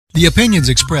The opinions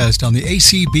expressed on the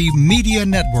ACB Media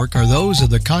Network are those of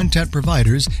the content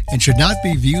providers and should not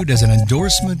be viewed as an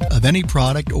endorsement of any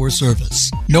product or service.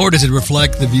 Nor does it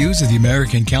reflect the views of the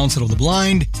American Council of the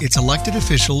Blind, its elected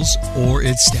officials, or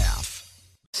its staff.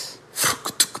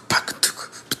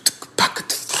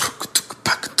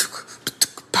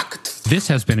 This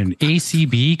has been an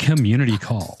ACB community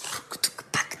call.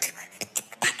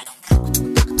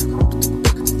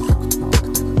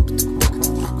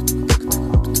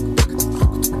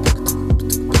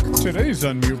 Today's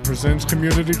Unmute Presents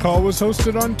Community Call was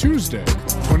hosted on Tuesday,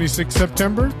 26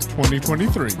 September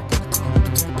 2023.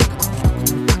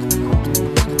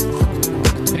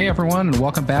 Hey everyone, and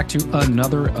welcome back to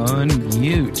another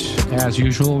Unmute. As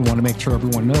usual, we want to make sure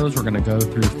everyone knows we're going to go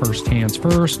through first hands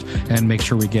first and make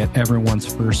sure we get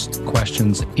everyone's first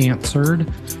questions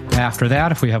answered. After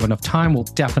that, if we have enough time, we'll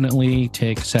definitely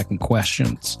take second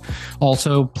questions.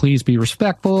 Also, please be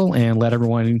respectful and let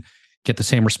everyone get the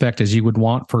same respect as you would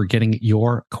want for getting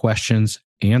your questions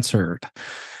answered.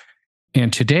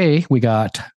 And today we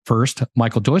got first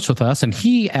Michael Deutsch with us, and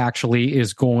he actually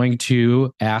is going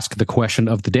to ask the question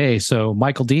of the day. So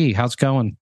Michael D., how's it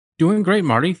going? Doing great,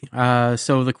 Marty.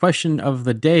 So the question of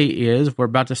the day is, we're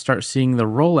about to start seeing the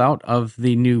rollout of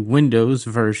the new Windows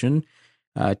version,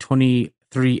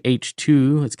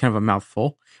 23H2. It's kind of a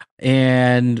mouthful.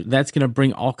 And that's going to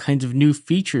bring all kinds of new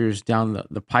features down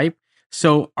the pipe.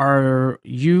 So are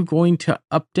you going to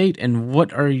update, and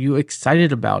what are you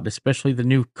excited about, especially the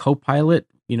new Copilot,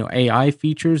 AI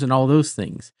features and all those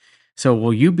things? So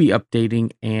will you be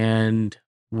updating, and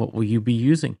what will you be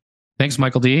using? Thanks,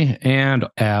 Michael D. And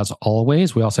as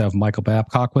always, we also have Michael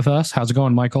Babcock with us. How's it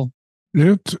going, Michael?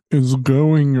 It is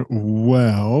going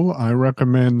well. I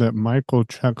recommend that Michael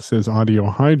checks his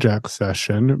audio hijack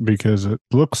session because it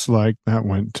looks like that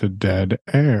went to dead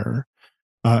air.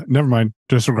 Never mind.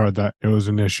 Disregard that. It was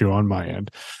an issue on my end.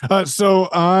 So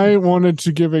I wanted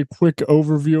to give a quick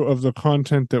overview of the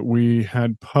content that we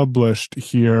had published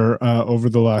here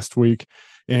over the last week.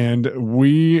 And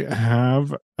we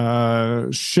have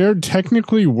shared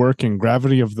Technically Working.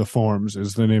 Gravity of the Forms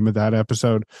is the name of that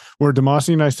episode, where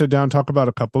Demasi and I sit down and talk about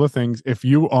a couple of things. If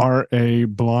you are a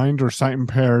blind or sight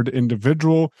impaired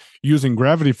individual using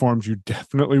Gravity Forms, you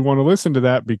definitely want to listen to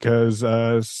that because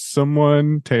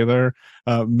someone, Taylor,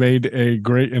 made a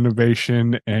great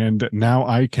innovation, and now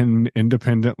I can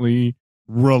independently,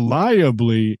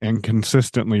 reliably, and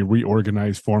consistently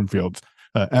reorganize form fields.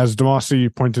 As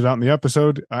Demasi pointed out in the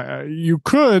episode, you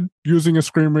could using a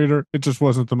screen reader. It just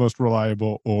wasn't the most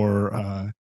reliable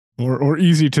or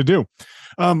easy to do.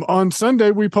 On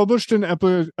Sunday, we published an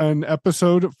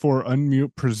episode for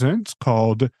Unmute Presents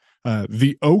called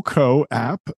the OKO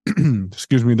app.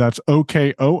 Excuse me, that's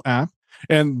OKO app.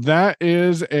 And that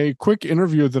is a quick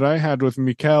interview that I had with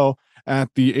Mikkel at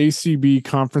the ACB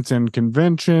conference and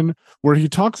convention, where he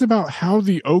talks about how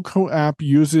the OKO app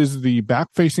uses the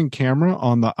back-facing camera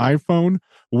on the iPhone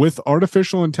with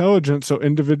artificial intelligence so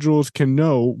individuals can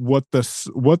know what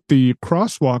the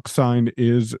crosswalk sign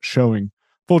is showing.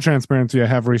 Full transparency, I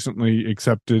have recently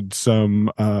accepted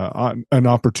an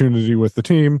opportunity with the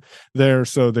team there,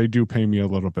 so they do pay me a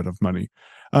little bit of money.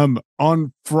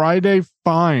 On Friday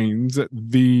Finds,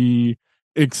 the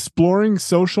Exploring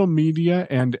Social Media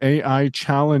and AI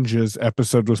Challenges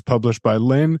episode was published by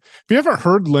Lynn. If you ever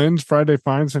heard Lynn's Friday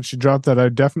Finds since she dropped that, I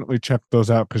definitely check those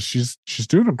out because she's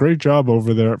doing a great job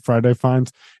over there at Friday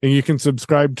Finds. And you can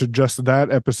subscribe to just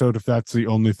that episode if that's the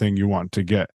only thing you want to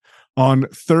get. On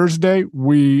Thursday,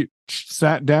 we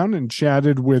sat down and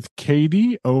chatted with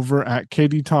Katie over at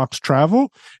Katie Talks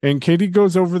Travel, and Katie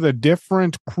goes over the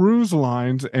different cruise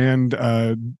lines and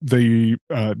the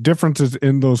differences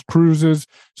in those cruises.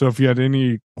 So if you had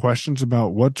any questions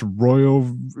about what's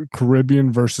Royal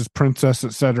Caribbean versus Princess,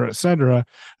 et cetera,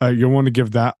 you'll want to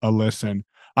give that a listen.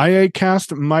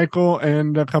 IAcast, Michael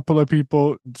and a couple of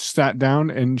people sat down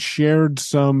and shared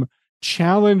some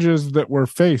challenges that were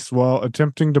faced while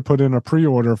attempting to put in a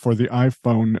pre-order for the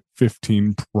iPhone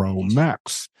 15 Pro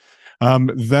Max.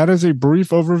 That is a brief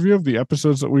overview of the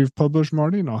episodes that we've published,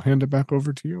 Marty, and I'll hand it back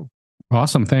over to you.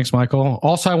 Awesome. Thanks, Michael.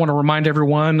 Also, I want to remind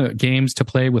everyone, Games to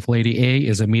Play with Lady A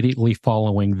is immediately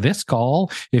following this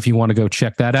call. If you want to go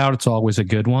check that out, it's always a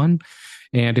good one.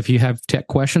 And if you have tech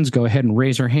questions, go ahead and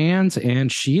raise your hands.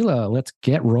 And Sheila, let's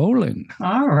get rolling.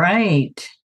 All right.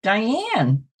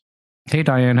 Diane. Hey,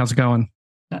 Diane, how's it going?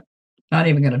 Not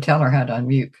even going to tell her how to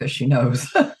unmute because she knows.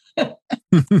 All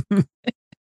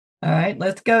right,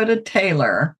 let's go to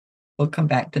Taylor. We'll come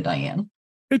back to Diane.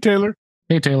 Hey, Taylor.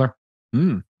 Hey, Taylor.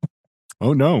 Oh,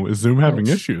 no. Is Zoom having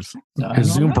issues?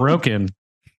 Is Zoom broken?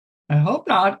 I hope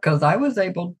not, because I was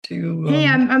able to. Hey,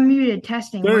 I'm muted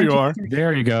testing. There One, you two, are. three.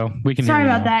 There you go. We can Sorry hear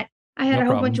you about now. that. I had No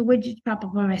a whole bunch of problem. widgets pop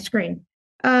up on my screen.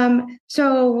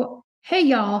 So hey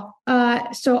y'all.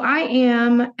 So I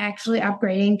am actually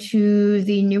upgrading to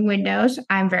the new Windows.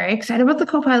 I'm very excited about the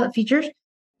Copilot features,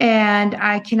 and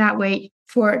I cannot wait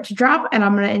for it to drop, and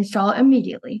I'm going to install it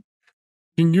immediately.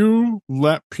 Can you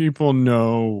let people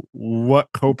know what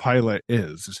Copilot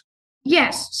is?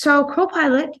 Yes. So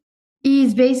Copilot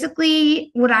is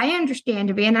basically what I understand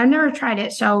to be, and I've never tried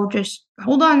it, so just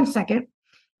hold on a second.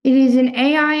 It is an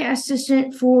AI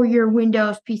assistant for your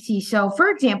Windows PC. So, for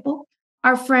example,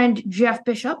 our friend Jeff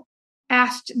Bishop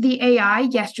asked the AI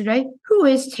yesterday, who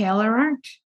is Taylor Arndt?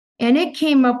 And it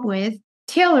came up with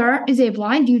Taylor is a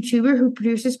blind YouTuber who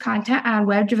produces content on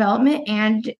web development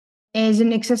and is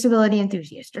an accessibility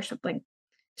enthusiast or something.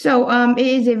 So it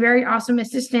is a very awesome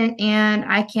assistant, and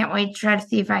I can't wait to try to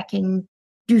see if I can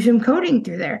do some coding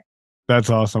through there. That's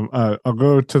awesome. I'll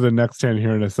go to the next hand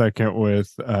here in a second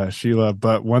with Sheila.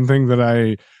 But one thing that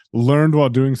I learned while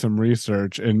doing some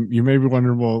research, and you may be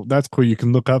wondering, well, that's cool. You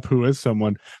can look up who is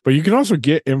someone, but you can also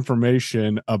get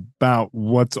information about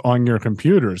what's on your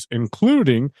computers,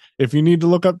 including if you need to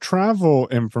look up travel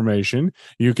information,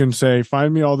 you can say,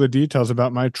 find me all the details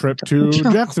about my trip to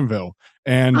Jacksonville.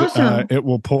 And Awesome. it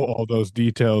will pull all those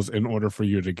details in order for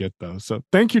you to get those. So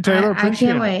thank you, Taylor. I Appreciate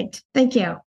can't it. wait. Thank you.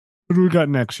 What do we got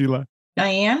next, Sheila?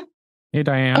 Diane? Hey,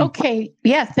 Diane. Okay.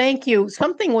 Yeah, thank you.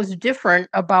 Something was different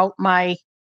about my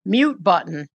mute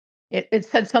button. It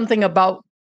said something about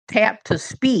tap to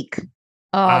speak.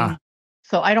 So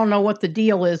I don't know what the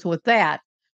deal is with that.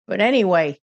 But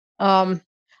anyway, I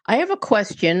have a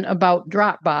question about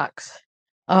Dropbox.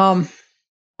 On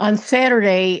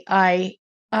Saturday, I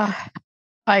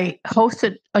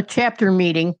hosted a chapter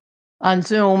meeting on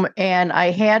Zoom, and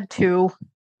I had to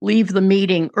leave the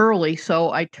meeting early, so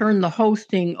I turned the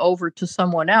hosting over to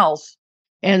someone else.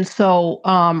 And so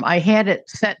I had it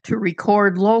set to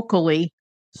record locally,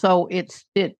 so it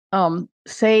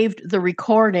saved the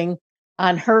recording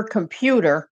on her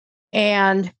computer.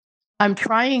 And I'm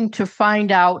trying to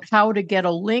find out how to get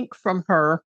a link from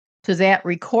her to that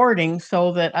recording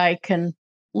so that I can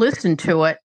listen to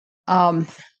it.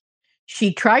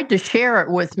 She tried to share it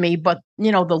with me, but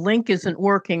the link isn't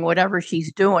working, whatever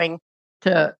she's doing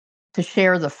to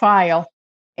share the file.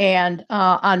 And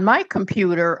on my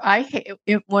computer,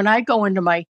 when I go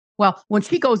into when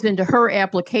she goes into her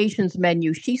applications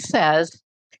menu, she says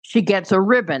she gets a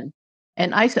ribbon.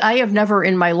 And I have never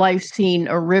in my life seen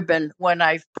a ribbon when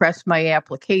I've pressed my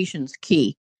applications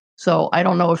key. So I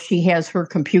don't know if she has her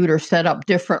computer set up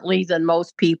differently than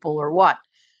most people or what.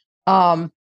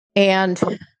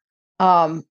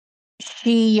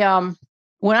 She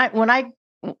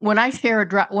when I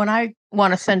share when I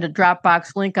want to send a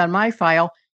Dropbox link on my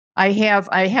file, I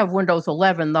have Windows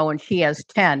 11 though, and she has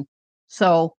 10.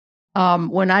 So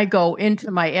when I go into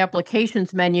my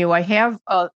applications menu, I have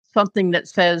something that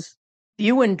says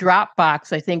View in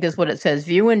Dropbox. I think is what it says.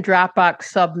 View in Dropbox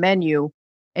submenu,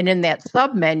 and in that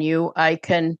submenu, I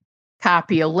can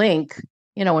copy a link,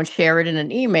 and share it in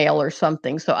an email or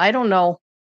something. So I don't know.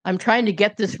 I'm trying to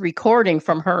get this recording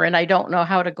from her, and I don't know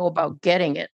how to go about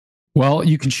getting it. Well,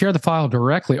 you can share the file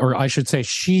directly, or I should say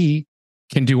she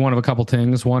can do one of a couple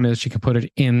things. One is she can put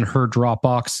it in her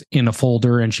Dropbox in a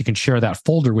folder, and she can share that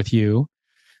folder with you.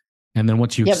 And then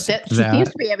once you she seems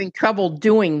to be having trouble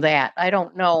doing that. I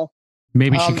don't know.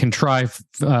 Maybe she can try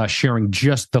sharing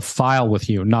just the file with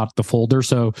you, not the folder.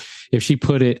 So if she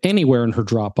put it anywhere in her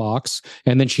Dropbox,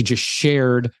 and then she just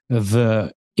shared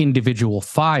the individual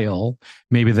file,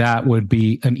 maybe that would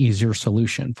be an easier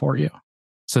solution for you.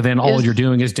 So then all you're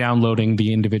doing is downloading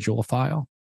the individual file.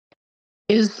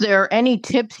 Is there any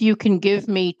tips you can give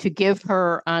me to give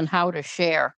her on how to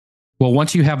share? Well,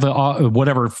 once you have the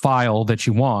whatever file that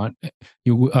you want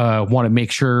to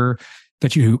make sure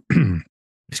that you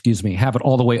have it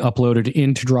all the way uploaded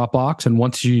into Dropbox. And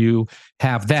once you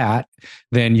have that,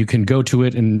 then you can go to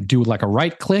it and do like a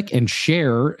right click and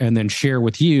share, and then share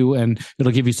with you. And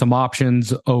it'll give you some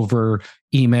options over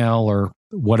email or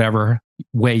whatever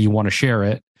way you want to share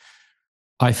it.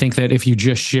 I think that if you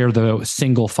just share the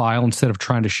single file instead of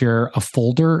trying to share a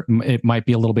folder, it might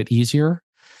be a little bit easier.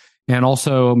 And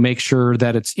also make sure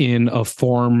that it's in a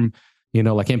form,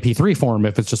 like MP3 form,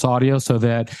 if it's just audio, so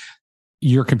that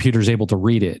your computer is able to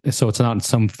read it. So it's not in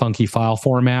some funky file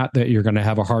format that you're going to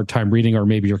have a hard time reading, or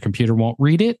maybe your computer won't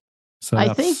read it. So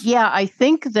I think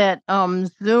that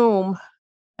Zoom,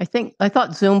 I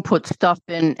thought Zoom put stuff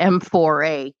in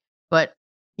M4A, but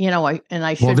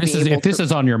if this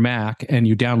is on your Mac and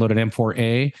you download an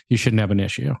M4A, you shouldn't have an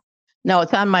issue. No,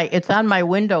 it's on my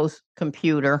Windows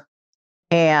computer.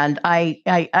 And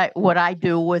I what I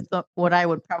do with what I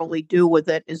would probably do with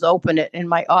it is open it in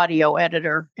my audio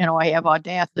editor. I have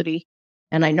Audacity,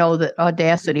 and I know that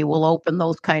Audacity will open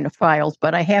those kind of files,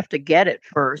 but I have to get it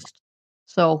first.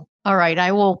 So, all right,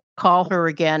 I will call her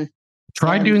again.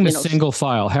 Try doing the single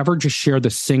file. Have her just share the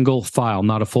single file,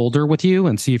 not a folder, with you,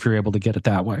 and see if you're able to get it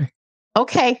that way.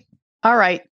 Okay. All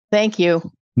right. Thank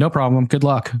you. No problem. Good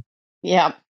luck.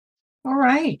 Yeah. All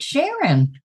right,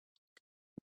 Sharon.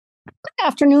 Good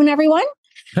afternoon, everyone.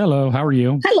 Hello. How are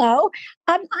you? Hello.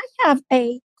 I have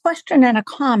a question and a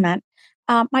comment.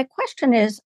 My question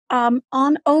is,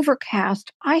 on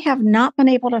Overcast, I have not been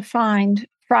able to find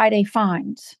Friday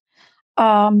Finds.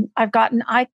 I've gotten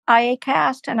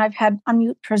IAcast and I've had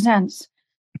Unmute Presents.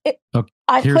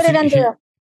 I put it under.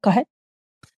 Go ahead.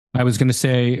 I was going to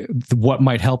say what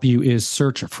might help you is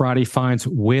search Friday Finds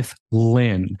with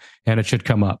Lynn, and it should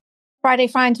come up. Friday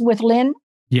Finds with Lynn?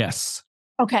 Yes.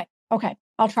 Okay.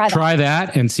 I'll try that. Try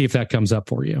that and see if that comes up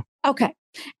for you. Okay.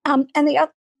 And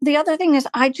the other thing is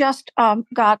I just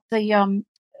got the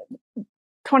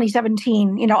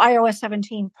 2017, iOS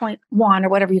 17.1 or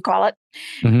whatever you call it.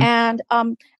 Mm-hmm. And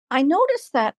I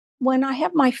noticed that when I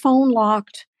have my phone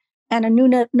locked and a new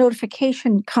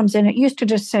notification comes in, it used to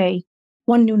just say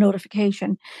one new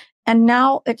notification. And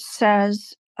now it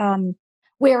says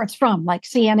where it's from, like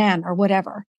CNN or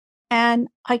whatever. And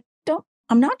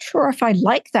I'm not sure if I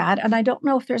like that. And I don't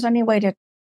know if there's any way to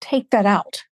take that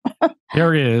out.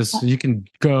 There is. You can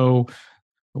go.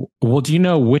 Well, do you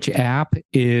know which app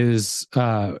is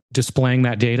displaying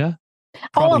that data?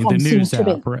 Probably all of them the news app.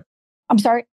 To be. Right? I'm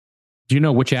sorry? Do you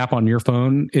know which app on your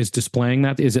phone is displaying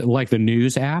that? Is it like the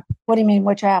news app? What do you mean,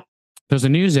 which app? There's a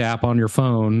news app on your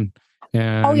phone.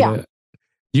 And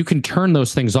you can turn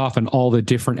those things off in all the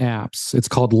different apps. It's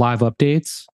called live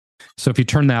updates. So if you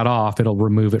turn that off, it'll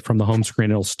remove it from the home screen.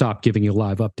 It'll stop giving you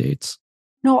live updates.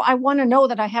 No, I want to know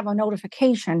that I have a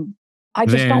notification. I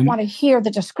just don't want to hear the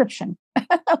description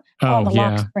on the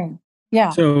lock screen.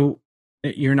 Yeah. So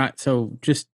you're not. So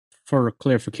just for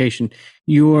clarification,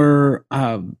 you're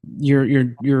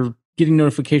getting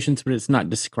notifications, but it's not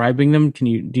describing them. Can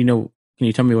you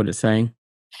tell me what it's saying?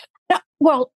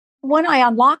 Well, when I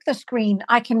unlock the screen,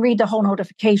 I can read the whole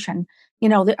notification,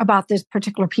 about this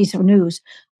particular piece of news.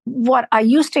 What I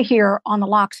used to hear on the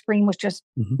lock screen was just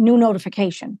new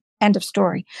notification, end of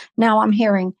story. Now I'm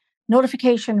hearing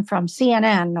notification from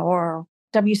CNN or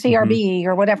WCRB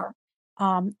or whatever.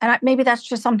 And maybe that's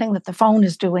just something that the phone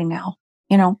is doing now,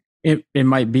 It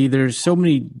might be. There's so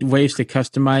many ways to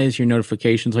customize your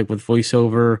notifications, like with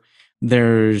VoiceOver.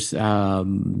 There's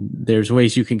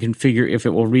ways you can configure if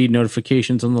it will read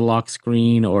notifications on the lock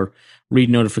screen or read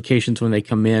notifications when they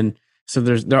come in. So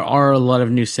there are a lot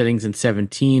of new settings in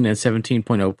 17 and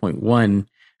 17.0.1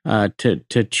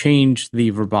 to change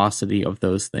the verbosity of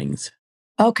those things.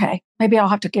 Okay, maybe I'll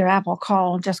have to give Apple a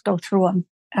call and just go through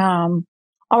them.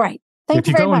 All right. If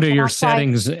you go into your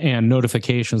settings and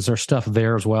notifications, there's stuff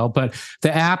there as well. But the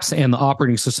apps and the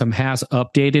operating system has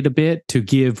updated a bit to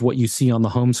give what you see on the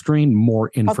home screen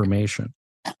more information.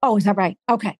 Okay. Oh, is that right?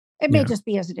 Okay. It may just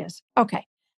be as it is. Okay.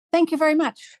 Thank you very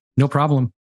much. No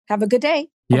problem. Have a good day.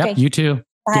 Yep, okay. You too.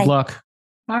 Bye. Good luck.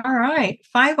 All right.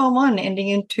 501 ending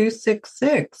in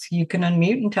 266. You can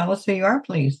unmute and tell us who you are,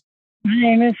 please. My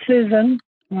name is Susan.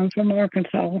 I'm from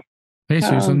Arkansas. Hey,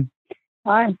 Susan.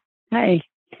 Hi. Hey.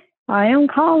 I am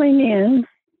calling in.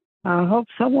 I hope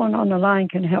someone on the line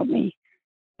can help me.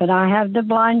 But I have the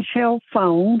Blind Shell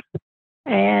phone,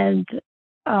 and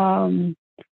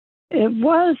it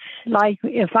was like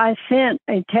if I sent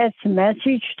a text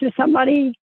message to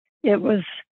somebody, it was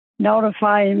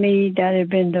notifying me that it had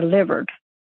been delivered.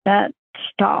 That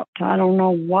stopped. I don't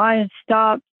know why it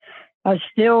stopped. I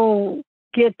still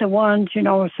get the ones,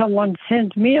 if someone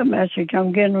sends me a message,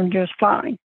 I'm getting them just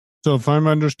fine. So if I'm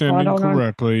understanding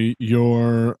correctly,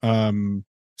 you're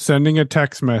sending a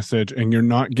text message and you're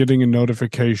not getting a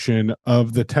notification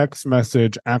of the text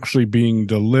message actually being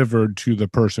delivered to the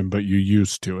person, but you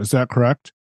used to. Is that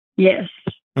correct? Yes.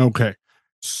 Okay.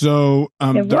 So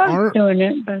doing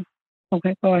it, but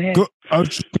okay, go ahead. I was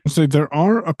just going to say there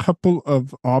are a couple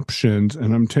of options,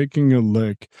 and I'm taking a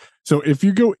look. So if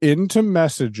you go into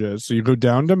messages, so you go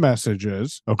down to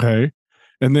messages, okay,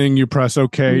 and then you press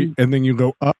OK, and then you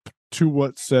go up to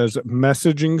what says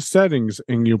messaging settings,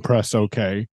 and you press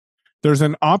OK. There's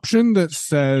an option that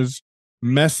says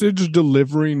message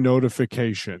delivery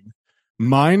notification.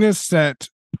 Mine is set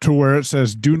to where it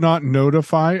says do not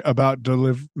notify about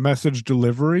message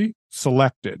delivery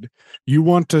selected. You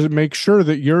want to make sure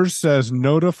that yours says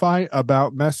notify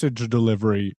about message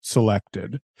delivery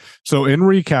selected. So in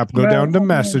recap, go down to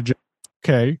message.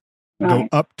 Okay. go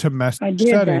up to message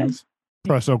settings,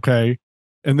 press OK,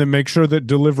 and then make sure that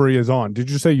delivery is on. Did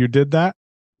you say you did that?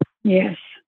 Yes.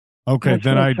 Okay,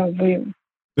 then I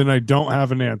don't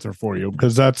have an answer for you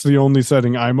because that's the only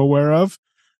setting I'm aware of,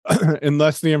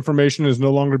 unless the information is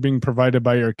no longer being provided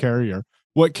by your carrier.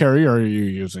 What carrier are you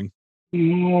using?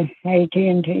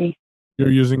 AT&T.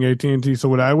 You're using AT&T. So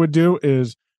what I would do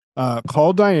is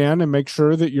call Diane and make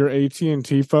sure that your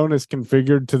AT&T phone is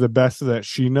configured to the best that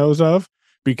she knows of.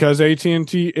 Because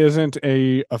AT&T isn't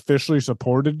a officially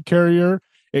supported carrier,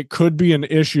 it could be an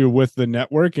issue with the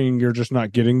networking. You're just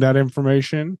not getting that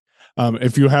information.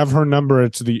 If you have her number,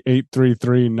 it's the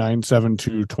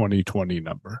 833-972-2020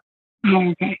 number.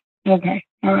 Okay.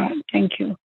 All right. Thank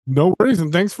you. No worries.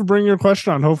 And thanks for bringing your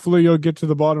question on. Hopefully you'll get to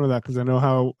the bottom of that because I know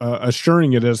how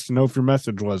assuring it is to know if your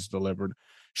message was delivered.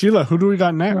 Sheila, who do we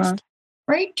got next?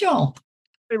 Rachel.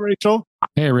 Hey, Rachel.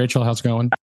 Hey, Rachel. How's it going?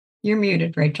 You're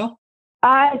muted, Rachel.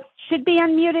 Should be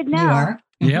unmuted now. You are.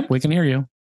 Yep, we can hear you.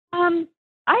 I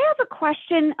have a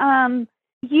question.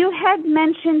 You had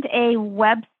mentioned a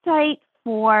website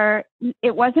for,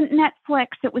 it wasn't Netflix,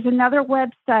 it was another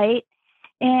website,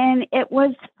 and it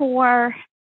was for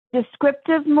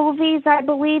descriptive movies, I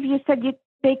believe. You said you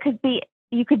could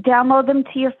download them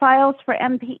to your files for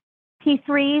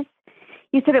MP3s.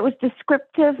 You said it was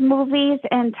descriptive movies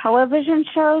and television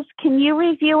shows. Can you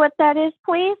review what that is,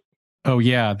 please? Oh,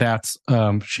 yeah, that's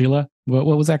Sheila. What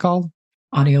was that called?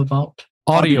 Audio Vault.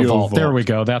 Audio Vault. There we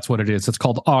go. That's what it is. It's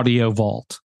called Audio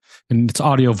Vault. And it's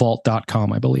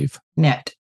audiovault.com, I believe.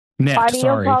 Net,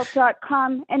 sorry.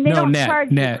 Audiovault.com. And they don't charge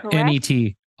you, net, correct?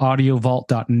 N-E-T.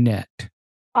 Audiovault.net.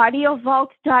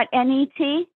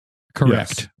 Audiovault.net?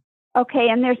 Correct. Yes. Okay,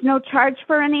 and there's no charge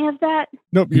for any of that?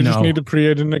 Nope, you just need to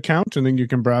create an account and then you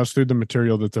can browse through the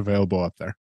material that's available up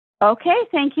there. Okay,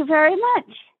 thank you very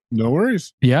much. No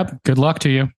worries. Yep, good luck to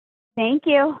you. Thank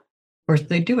you. Of course,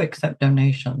 they do accept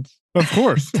donations. Of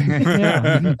course.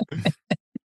 Yeah.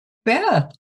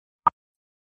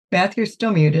 Beth, you're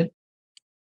still muted.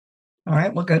 All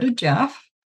right, we'll go to Jeff.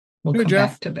 We'll come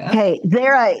Jeff. back to Beth. Hey,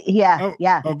 yeah.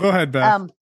 Oh, go ahead, Beth.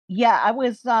 Yeah, I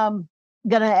was gonna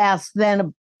ask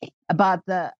then about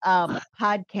the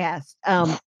podcast.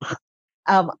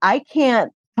 I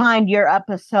can't find your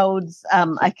episodes.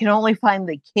 I can only find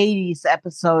the Katie's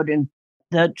episode and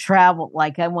the travel. I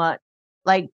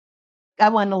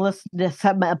want to listen to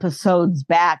some episodes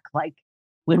back, like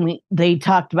when they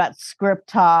talked about script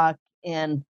talk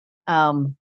and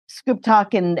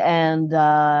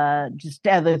just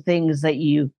other things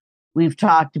that we've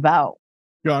talked about.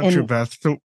 Gotcha, Beth.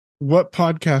 So what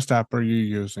podcast app are you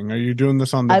using? Are you doing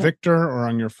this on the Victor or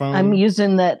on your phone? I'm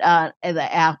using the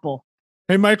Apple.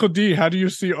 Hey, Michael D., how do you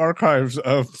see archives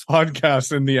of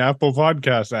podcasts in the Apple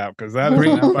Podcast app? Because that is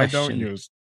an app I don't use.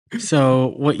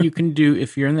 So what you can do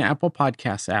if you're in the Apple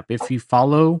Podcasts app, if you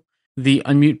follow the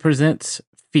Unmute Presents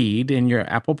feed in your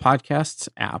Apple Podcasts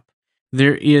app,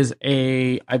 there is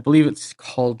I believe it's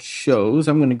called Shows.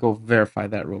 I'm going to go verify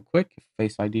that real quick.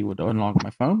 Face ID would unlock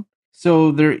my phone.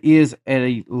 So there is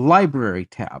a library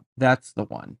tab. That's the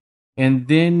one. And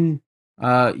then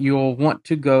you'll want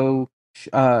to go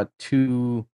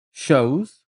to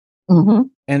Shows. Mm-hmm.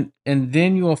 And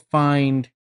then you'll find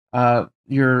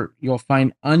you'll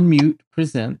find Unmute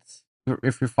Presents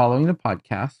if you're following the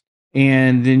podcast.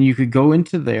 And then you could go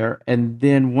into there, and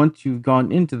then once you've gone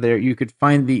into there, you could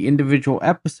find the individual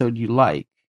episode you like,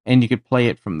 and you could play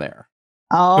it from there.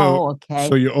 Oh, okay.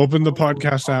 So you open the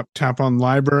podcast app, tap on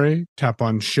library, tap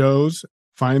on shows,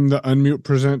 find the Unmute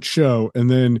Present show, and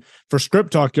then for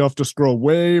Script Talk, you'll have to scroll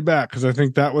way back because I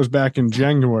think that was back in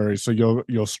January. So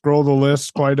you'll scroll the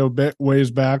list quite a bit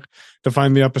ways back to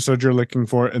find the episode you're looking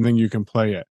for, and then you can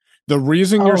play it. The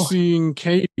reason you're seeing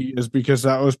Katie is because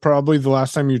that was probably the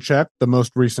last time you checked, the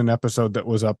most recent episode that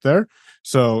was up there.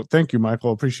 So thank you,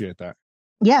 Michael. Appreciate that.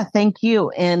 Yeah, thank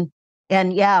you. And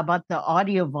yeah, about the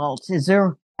Audio Vaults,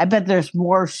 I bet there's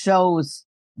more shows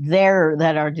there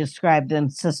that are described in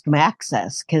System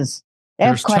Access because they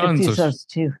have quite a few shows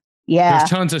too. Yeah. There's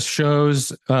tons of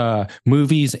shows,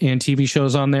 movies and TV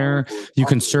shows on there. You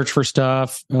can search for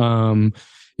stuff.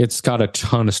 It's got a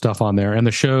ton of stuff on there, and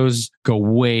the shows go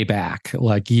way back,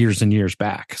 like years and years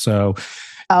back. So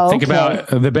think about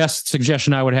the best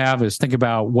suggestion I would have is think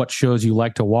about what shows you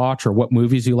like to watch or what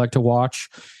movies you like to watch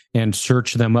and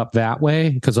search them up that way.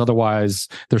 Because otherwise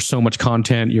there's so much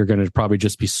content. You're going to probably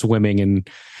just be swimming in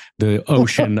the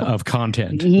ocean of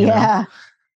content. Yeah.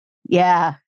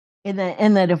 Yeah. And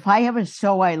that if I have a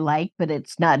show I like, but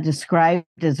it's not described,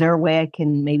 is there a way I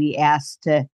can maybe ask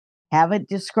to have it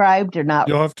described or not?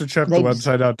 You'll have to check the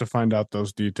website out to find out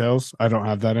those details. I don't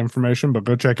have that information, but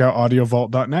go check out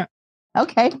audiovault.net.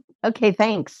 Okay. Okay.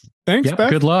 Thanks. Thanks, Yep, Beth.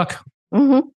 good luck.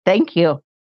 Thank you.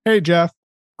 Hey, Jeff.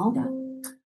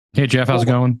 Hey, Jeff, how's it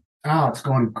going? Oh, it's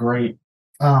going great.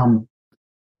 Going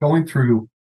through.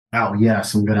 Oh,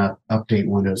 yes, I'm going to update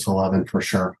Windows 11 for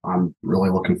sure. I'm really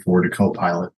looking forward to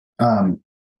Copilot. I'm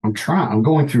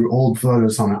going through old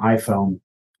photos on an iPhone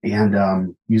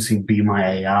and using Be My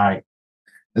AI.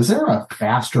 Is there a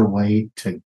faster way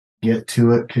to get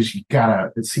to it? Because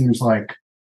it seems like,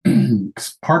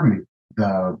 pardon me,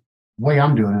 the way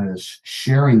I'm doing it is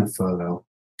sharing the photo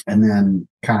and then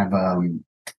kind of,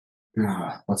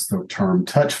 what's the term?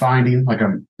 Touch finding. Like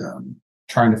I'm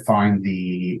trying to find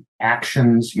the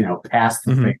actions, past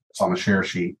the things on the share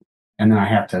sheet. And then I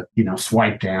have to,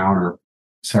 swipe down or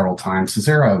several times. Is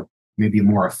there maybe a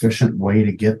more efficient way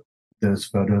to get those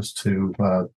photos to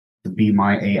the Be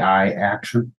My AI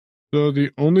action? So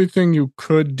the only thing you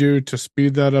could do to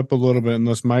speed that up a little bit,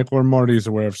 unless Michael or Marty is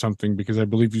aware of something, because I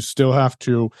believe you still have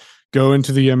to go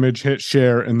into the image, hit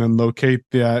share, and then locate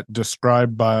that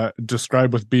describe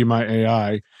with Be My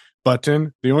AI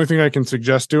button. The only thing I can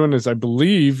suggest doing is I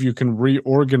believe you can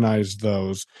reorganize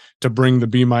those to bring the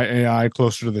Be My AI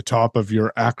closer to the top of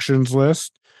your actions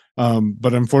list.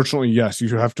 But unfortunately, yes,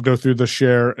 you have to go through the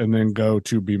share and then go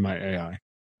to Be My AI.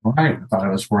 All right. I thought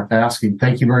it was worth asking.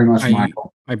 Thank you very much,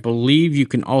 Michael. I believe you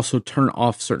can also turn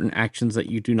off certain actions that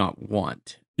you do not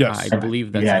want. Yes. I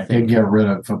believe that's I did get rid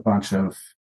of a bunch of,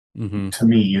 to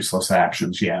me, useless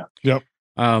actions. Yeah. Yep.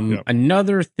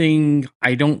 Another thing,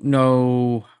 I don't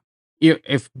know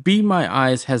if Be My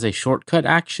Eyes has a shortcut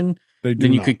action,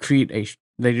 then you could create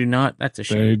they do not. That's a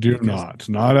shame. They do not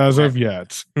as of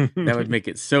yet. That would make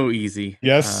it so easy.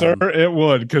 Yes, sir, it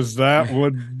would, because that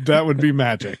would be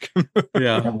magic.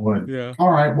 Yeah, it would. Yeah.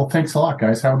 All right. Well, thanks a lot,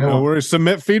 guys. Have a good one. No worries.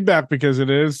 Submit feedback because it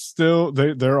is still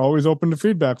they're always open to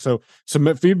feedback. So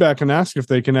submit feedback and ask if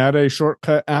they can add a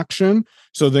shortcut action.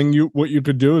 So then what you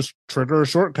could do is trigger a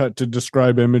shortcut to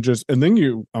describe images, and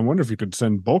then I wonder if you could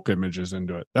send bulk images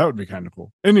into it. That would be kind of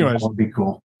cool. Anyways, that would be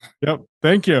cool. Yep.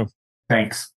 Thank you.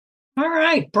 Thanks. All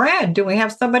right, Brad, do we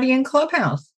have somebody in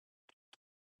Clubhouse?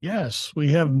 Yes,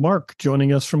 we have Mark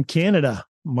joining us from Canada.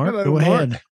 Mark, Hello, go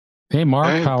ahead. Hey, Mark,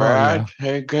 hey, how Brad.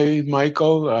 are you? Hey,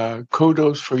 Michael.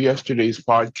 Kudos for yesterday's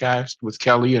podcast with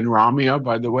Kelly and Ramya,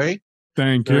 by the way.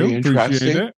 Thank Very you. interesting,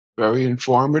 Appreciate it. very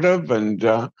informative,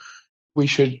 and we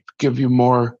should give you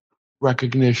more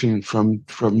recognition from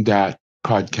that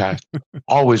podcast.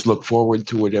 Always look forward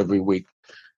to it every week.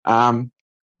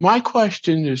 My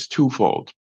question is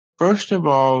twofold. First of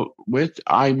all, with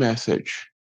iMessage,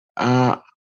 I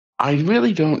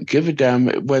really don't give a damn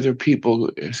whether people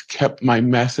kept my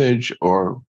message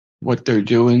or what they're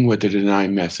doing with it in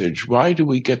iMessage. Why do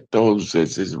we get those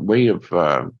as a way of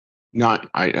not?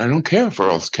 I don't care if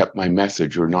Earl's kept my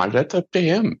message or not. That's up to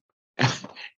him.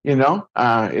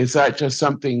 Is that just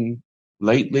something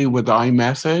lately with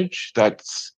iMessage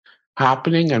that's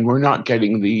happening, and we're not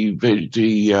getting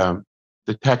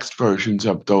the text versions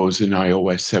of those in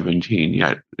iOS 17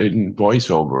 yet, in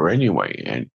VoiceOver anyway?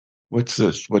 And what's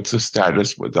the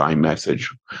status with iMessage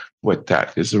with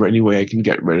that? Is there any way I can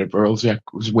get rid of Earl's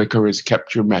Wicker has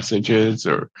kept your messages,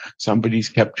 or somebody's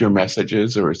kept your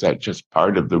messages, or is that just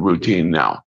part of the routine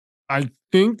now? I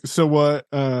think so. What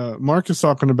Mark is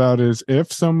talking about is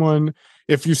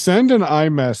if you send an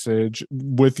iMessage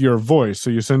with your voice, so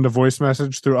you send a voice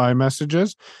message through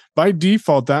iMessages, by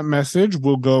default, that message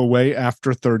will go away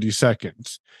after 30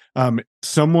 seconds.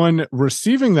 Someone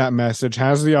receiving that message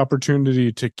has the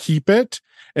opportunity to keep it.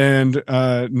 And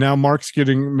now Mark's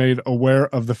getting made aware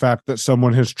of the fact that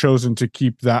someone has chosen to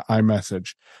keep that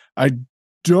iMessage. I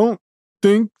don't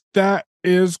think that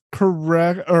is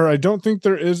correct, or I don't think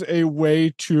there is a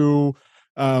way to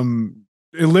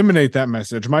eliminate that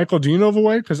message. Michael, do you know of a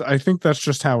way? Because I think that's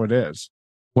just how it is.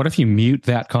 What if you mute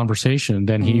that conversation?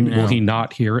 Then will he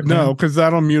not hear it? No, because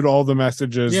that'll mute all the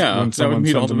messages when someone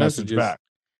mute all sends the a message messages back.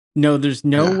 No, there's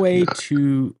no way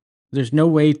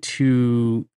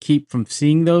to keep from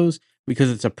seeing those because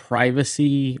it's a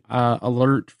privacy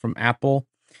alert from Apple.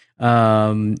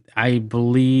 I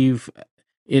believe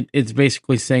it's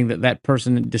basically saying that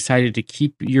person decided to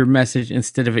keep your message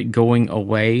instead of it going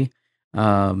away.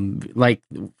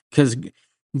 Because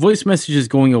voice messages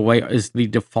going away is the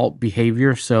default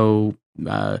behavior. So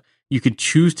you could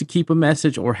choose to keep a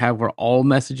message or have where all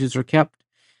messages are kept.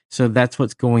 So that's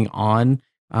what's going on.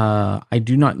 I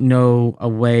do not know a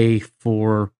way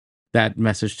for that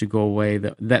message to go away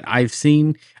that I've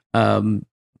seen. And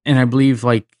I believe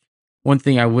one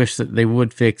thing I wish that they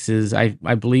would fix is I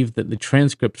believe that the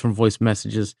transcripts from voice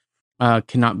messages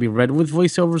cannot be read with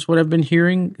voiceovers, what I've been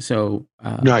hearing. So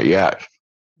Not yet.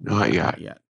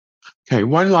 Okay,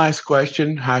 one last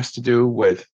question has to do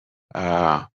with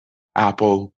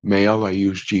Apple Mail. I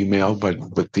use Gmail, but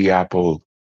with the Apple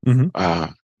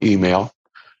email.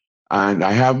 And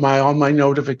I have all my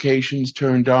notifications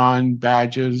turned on,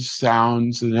 badges,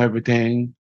 sounds, and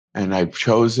everything. And I've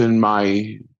chosen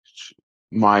my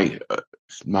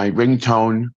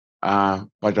ringtone,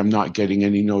 but I'm not getting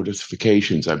any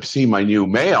notifications. I've seen my new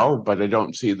mail, but I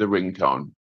don't see the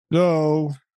ringtone.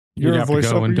 No, You'd have to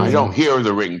go and do I it. don't hear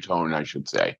the ringtone, I should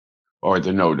say, or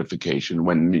the notification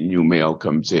when new mail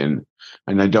comes in,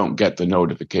 and I don't get the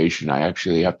notification. I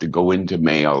actually have to go into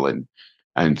mail and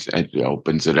it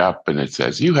opens it up and it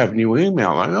says, you have new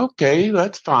email. I'm okay,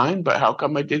 that's fine, but how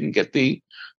come I didn't get the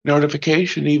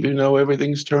notification even though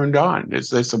everything's turned on? Is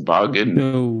this a bug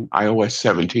in iOS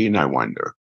 17, I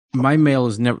wonder? My mail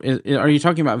is never. Are you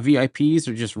talking about VIPs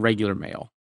or just regular mail?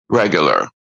 Regular.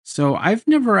 So I've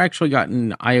never actually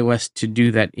gotten iOS to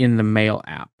do that in the mail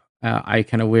app. I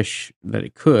kind of wish that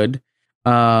it could.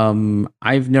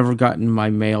 I've never gotten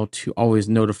my mail to always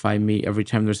notify me every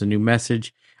time there's a new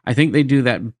message. I think they do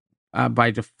that by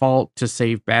default to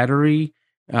save battery.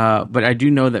 But I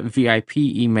do know that VIP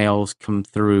emails come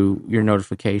through your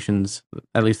notifications.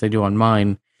 At least they do on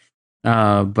mine.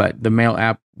 But the mail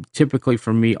app typically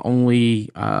for me only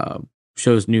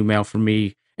shows new mail for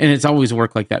me. And it's always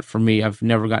worked like that for me. I've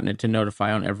never gotten it to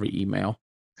notify on every email.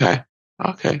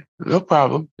 Okay. No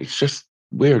problem. It's just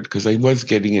weird because I was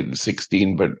getting it in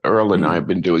 16, but Earl and I have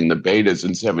been doing the betas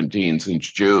in 17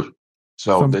 since June.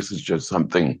 So this is just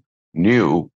something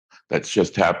new that's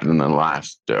just happened in the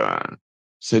last,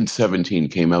 since 17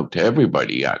 came out to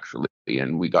everybody, actually,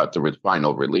 and we got the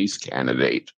final release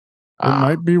candidate. It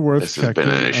might be worth this has been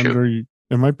an issue.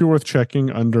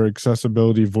 under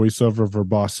accessibility, voiceover,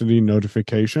 verbosity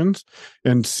notifications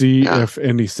and see if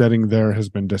any setting there has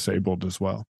been disabled as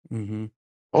well. Mm-hmm.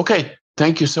 Okay.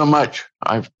 Thank you so much.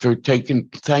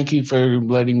 Thank you for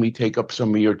letting me take up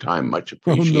some of your time. Much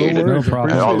appreciated. No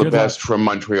problem. And all the Good best luck. from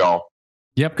Montreal.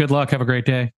 Yep. Good luck. Have a great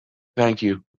day. Thank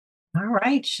you. All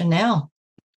right, Chanel.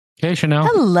 Okay, Chanel.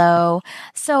 Hello.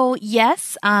 So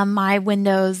yes, my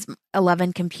Windows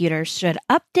 11 computer should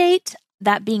update.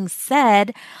 That being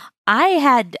said, I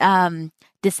had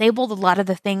disabled a lot of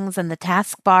the things in the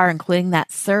taskbar, including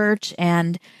that search,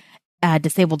 and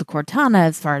disabled the Cortana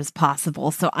as far as possible.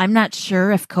 So I'm not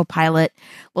sure if Copilot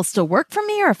will still work for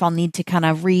me or if I'll need to kind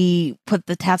of put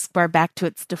the taskbar back to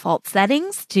its default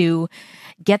settings to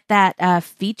get that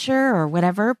feature or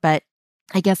whatever, but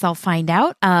I guess I'll find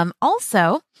out.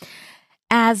 Also,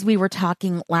 as we were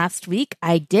talking last week,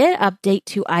 I did update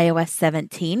to iOS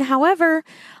 17. However,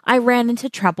 I ran into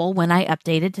trouble when I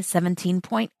updated to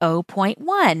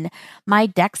 17.0.1. My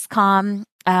Dexcom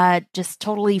just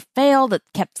totally failed. It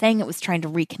kept saying it was trying to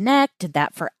reconnect, did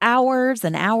that for hours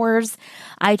and hours.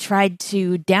 I tried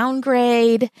to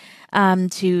downgrade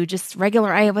to just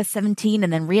regular iOS 17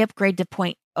 and then re-upgrade to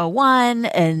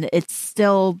 0.01, and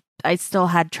I still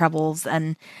had troubles,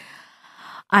 and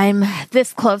I'm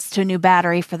this close to a new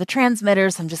battery for the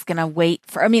transmitters. I'm just going to wait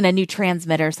for, a new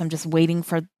transmitter. So I'm just waiting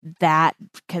for that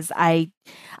because I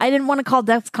didn't want to call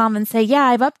Dexcom and say, yeah,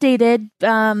 I've updated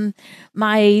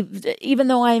even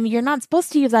though you're not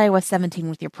supposed to use iOS 17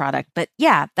 with your product. But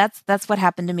yeah, that's what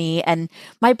happened to me. And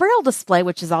my Braille display,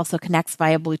 which is also connects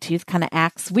via Bluetooth, kind of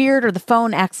acts weird, or the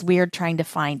phone acts weird trying to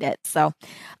find it. So,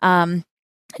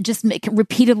 just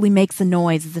repeatedly makes a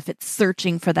noise as if it's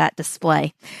searching for that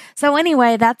display. So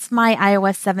anyway, that's my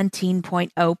iOS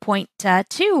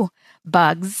 17.0.2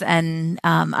 bugs. And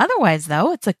otherwise,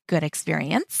 though, it's a good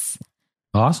experience.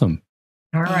 Awesome.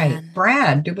 All right.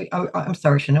 Brad, I'm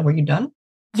sorry, Chanel, were you done?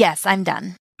 Yes, I'm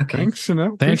done. Okay. Thanks,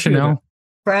 Chanel. Thanks, Chanel.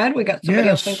 Brad, we got somebody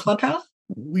else in Clubhouse?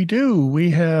 We do. We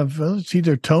have, it's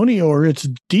either Tony or it's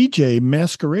DJ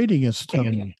masquerading as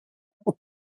Tony.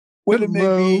 Well, it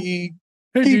may be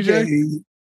DJ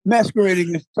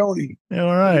masquerading as Tony.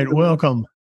 All right, welcome.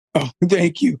 Oh,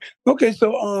 thank you. Okay,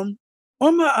 so on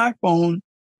my iPhone,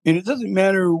 and it doesn't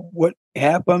matter what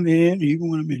app I'm in, even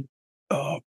when I'm in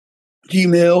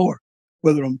Gmail, or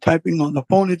whether I'm typing on the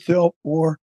phone itself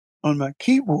or on my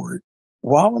keyboard,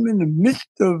 while I'm in the midst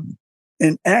of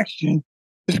an action,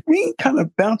 the screen kind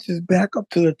of bounces back up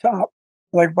to the top.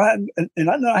 And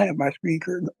I know I have my screen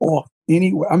curtain on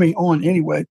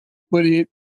anyway, but it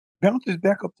bounces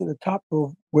back up to the top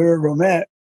of wherever I'm at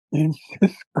and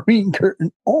it's screen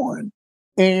curtain on.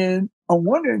 And I'm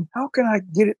wondering, how can I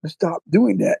get it to stop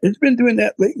doing that? It's been doing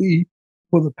that lately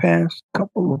for the past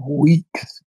couple of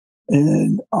weeks.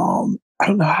 And I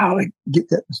don't know how to get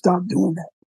that to stop doing that.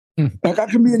 Like I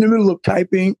can be in the middle of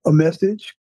typing a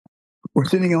message or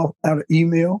sending out an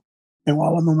email. And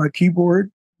while I'm on my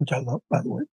keyboard, which I love, by the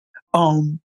way,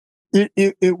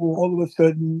 it will all of a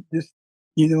sudden just,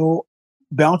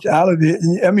 bounce out of it.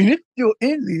 And, I mean, it's still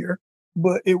in there,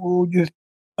 but it will just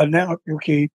announce,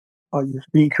 okay, your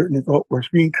screen curtain is off or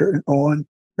screen curtain on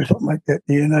or something like that.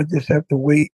 And I just have to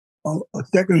wait a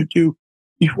second or two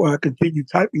before I continue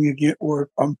typing again, or if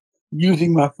I'm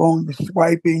using my phone to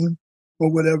swiping or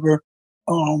whatever,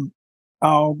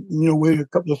 I'll wait a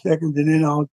couple of seconds and then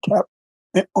I'll tap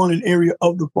on an area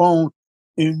of the phone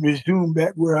and resume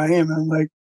back where I am. And I'm like,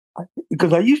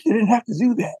 because I used to didn't have to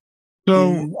do that.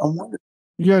 So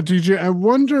yeah, DJ, I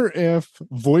wonder if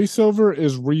VoiceOver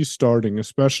is restarting,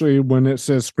 especially when it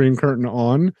says screen curtain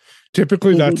on.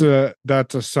 Typically, that's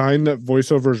a sign that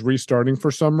VoiceOver is restarting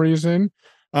for some reason.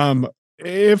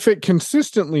 If it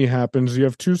consistently happens, you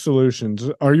have two solutions.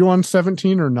 Are you on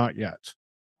 17 or not yet?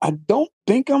 I don't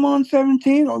think I'm on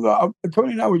 17, although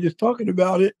Tony and I were just talking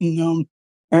about it, and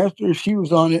asked her if she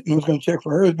was on it, and I was going to check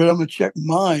for hers, but I'm going to check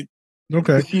mine.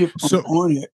 Okay. To see if I'm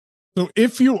on it. So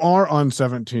if you are on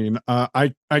 17,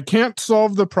 I can't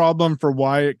solve the problem for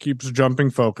why it keeps jumping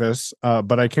focus,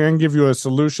 but I can give you a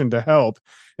solution to help.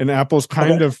 And Apple's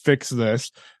kind of fixed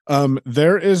this.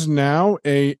 There is now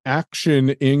a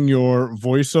action in your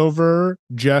VoiceOver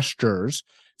gestures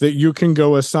that you can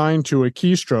go assign to a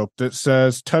keystroke that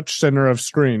says touch center of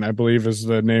screen, I believe is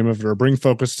the name of it, or bring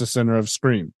focus to center of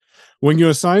screen. When you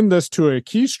assign this to a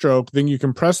keystroke, then you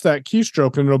can press that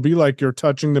keystroke and it'll be like you're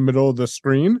touching the middle of the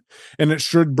screen, and it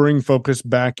should bring focus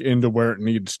back into where it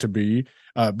needs to be,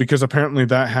 because apparently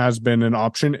that has been an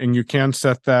option, and you can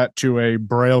set that to a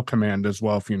Braille command as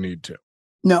well if you need to.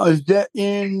 Now, is that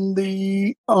in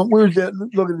the where is that?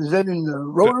 Look, is that in the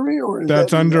rotary or is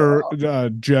that's that under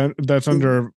that's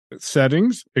under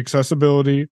settings,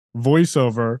 accessibility,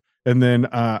 VoiceOver, and then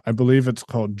I believe it's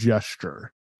called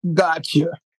gesture. Gotcha.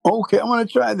 Okay, I'm going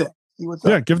to try that. See what's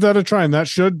up. Give that a try, and that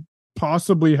should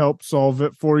possibly help solve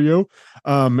it for you.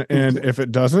 And if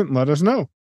it doesn't, let us know.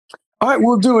 All right,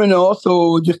 we'll do. And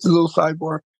also, just a little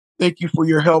sidebar. Thank you for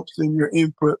your helps and your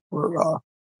input for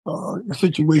the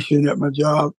situation at my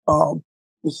job.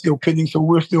 It's still pending, so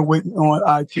we're still waiting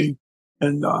on IT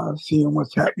and seeing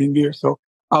what's happening there. So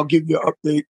I'll give you an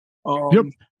update.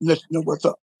 Let you know what's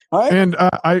up. All right. And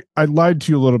I lied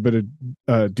to you a little bit,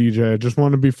 DJ. I just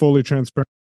want to be fully transparent.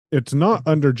 It's not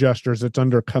under gestures, it's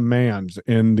under commands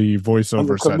in the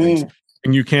VoiceOver settings.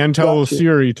 And you can tell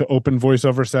Siri to open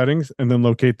VoiceOver settings and then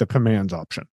locate the commands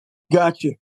option. Gotcha.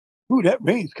 Ooh, that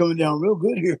rain's coming down real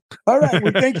good here. All right.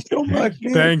 Well, thanks so much,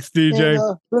 man. Thanks, DJ.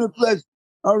 And, it's been a pleasure.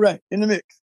 All right. In the mix.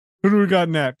 Who do we got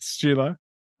next, Sheila?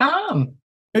 Tom.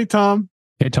 Hey, Tom.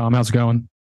 Hey, Tom. How's it going?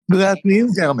 Good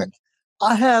afternoon, gentlemen.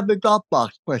 I have a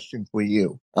Dropbox question for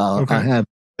you. I have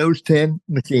Windows 10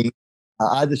 machine.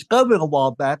 I discovered a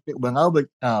while back that when I was,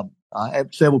 I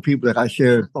have several people that I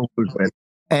share photos with,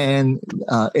 and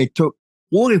it took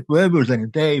 40 forever in a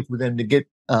day for them to get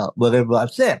whatever I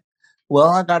sent. Well,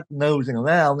 I got nosing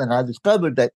around, and I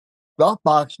discovered that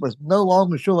Dropbox was no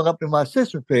longer showing up in my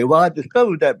system tray. Well, I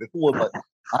discovered that before, but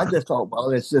I just thought,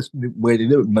 well, it's just the way to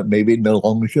do it. But maybe it no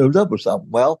longer shows up or something.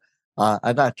 Well,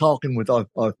 I got talking with our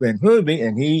friend Herbie,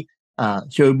 and he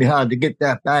showed me how to get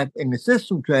that back in the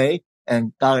system tray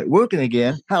and got it working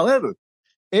again. However,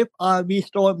 if I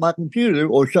restart my computer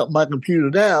or shut my computer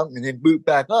down and then boot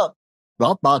back up,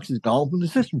 Dropbox is gone from the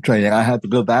system tray, and I have to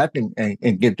go back and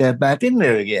get that back in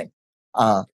there again.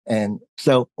 And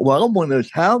so what I'm wondering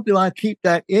is, how do I keep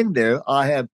that in there? I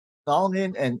have gone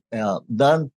in and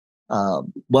done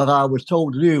what I was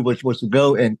told to do, which was to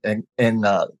go and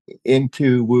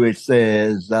into where it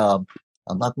says, I'm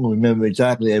not going to remember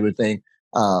exactly everything.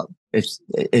 It's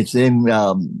in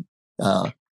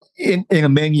a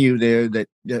menu there that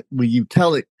where you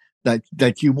tell it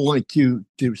that you want it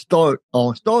to start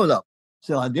on startup.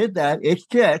 So I did that. It's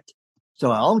checked.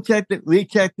 So I unchecked it,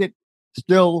 rechecked it.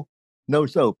 Still no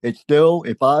soap. It's still,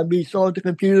 if I restart the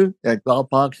computer, that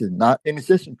Dropbox is not in the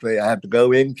system tray. I have to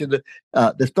go into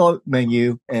the start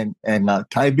menu and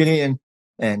type it in.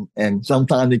 And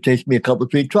sometimes it takes me a couple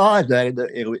of 3 tries at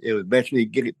it. It'll eventually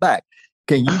get it back.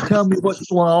 Can you tell me what's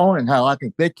going on and how I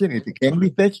can fix it, if it can be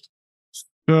fixed?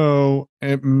 So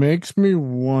it makes me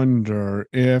wonder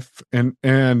if,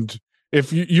 and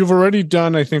if you've already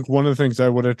done, I think one of the things I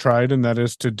would have tried, and that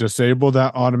is to disable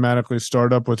that automatically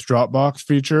start up with Dropbox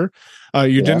feature.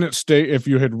 You didn't state if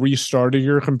you had restarted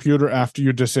your computer after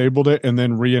you disabled it and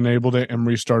then re-enabled it and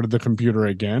restarted the computer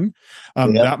again.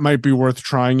 That might be worth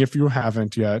trying if you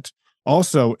haven't yet.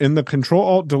 Also, in the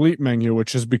Control-Alt-Delete menu,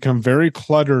 which has become very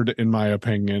cluttered in my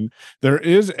opinion, there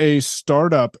is a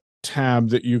startup tab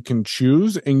that you can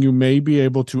choose, and you may be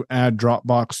able to add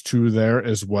Dropbox to there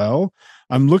as well.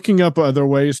 I'm looking up other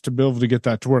ways to be able to get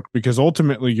that to work, because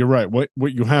ultimately you're right. What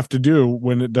you have to do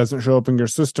when it doesn't show up in your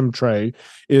system tray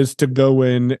is to go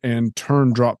in and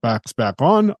turn Dropbox back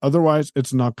on. Otherwise,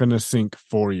 it's not going to sync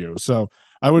for you. So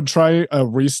I would try a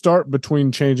restart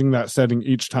between changing that setting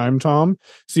each time, Tom.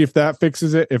 See if that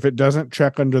fixes it. If it doesn't,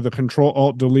 check under the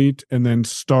Control-Alt-Delete and then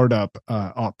Startup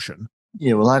option.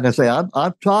 Yeah, well, like I say,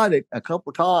 I've tried it a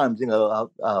couple times.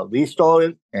 I've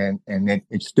restarted and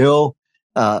it still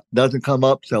doesn't come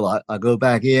up. So I go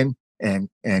back in and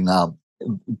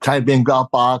type in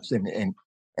Dropbox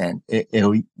and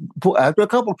it'll, after a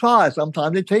couple tries,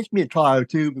 sometimes it takes me a try or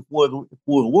two before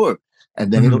it'll work,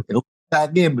 and then it'll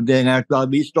back in. But then after I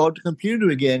restart the computer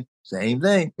again, same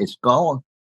thing, it's gone.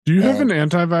 Do you have an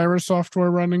antivirus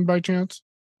software running by chance?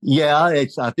 Yeah, I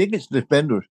think it's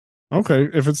Defender. Okay,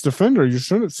 if it's Defender, you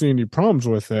shouldn't see any problems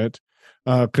with it.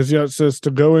 Because it says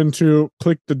to go into,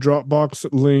 click the Dropbox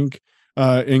link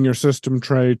in your system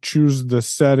tray, choose the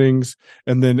settings,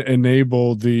 and then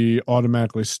enable the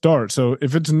automatically start. So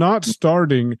if it's not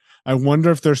starting, I wonder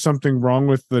if there's something wrong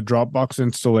with the Dropbox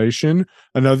installation.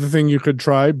 Another thing you could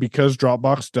try, because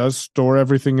Dropbox does store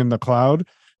everything in the cloud,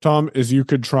 Tom, is you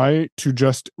could try to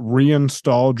just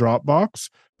reinstall Dropbox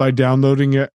by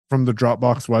downloading it from the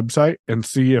Dropbox website and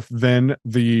see if then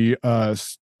the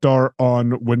start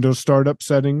on Windows startup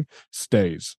setting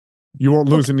stays. You won't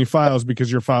lose any files because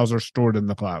your files are stored in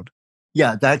the cloud.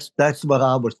 Yeah, that's what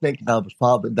I was thinking.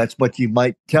 That's what you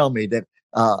might tell me, that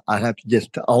I have to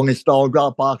just uninstall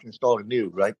Dropbox and start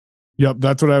anew, right? Yep,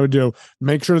 that's what I would do.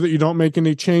 Make sure that you don't make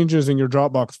any changes in your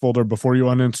Dropbox folder before you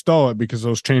uninstall it, because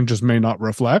those changes may not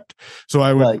reflect. So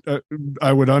I would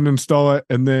uninstall it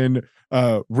and then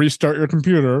restart your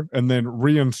computer and then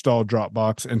reinstall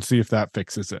Dropbox and see if that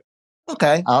fixes it.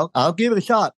 Okay, I'll give it a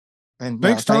shot. And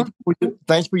thanks, Tom.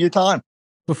 Thanks for your time.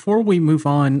 Before we move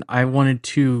on, I wanted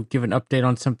to give an update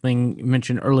on something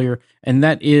mentioned earlier, and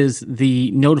that is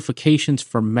the notifications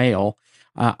for mail.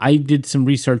 I did some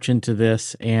research into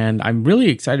this, and I'm really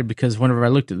excited because whenever I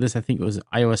looked at this, I think it was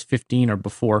iOS 15 or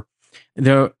before,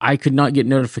 I could not get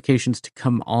notifications to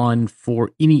come on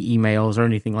for any emails or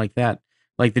anything like that.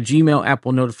 Like the Gmail app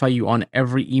will notify you on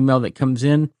every email that comes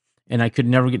in, and I could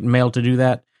never get mail to do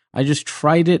that. I just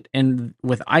tried it, and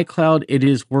with iCloud, it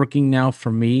is working now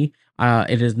for me.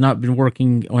 It has not been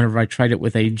working whenever I tried it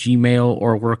with a Gmail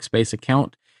or Workspace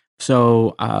account.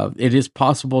 So it is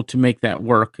possible to make that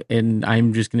work, and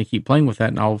I'm just going to keep playing with that,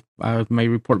 and I may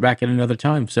report back at another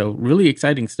time. So really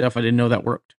exciting stuff. I didn't know that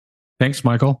worked. Thanks,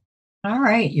 Michael. All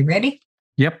right, you ready?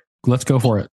 Yep, let's go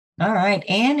for it. All right,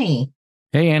 Annie.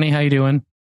 Hey, Annie, how you doing?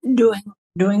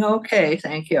 Doing okay,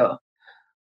 thank you.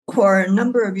 For a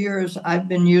number of years, I've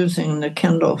been using the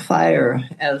Kindle Fire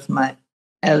as my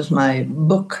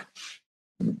book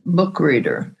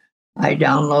reader. I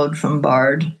download from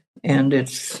Bard, and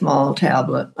it's a small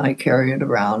tablet. I carry it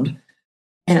around.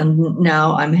 And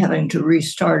now I'm having to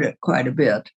restart it quite a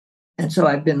bit. And so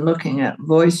I've been looking at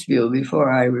VoiceView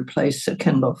before I replace the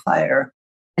Kindle Fire.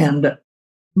 And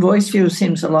VoiceView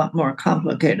seems a lot more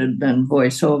complicated than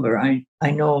VoiceOver.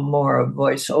 I know more of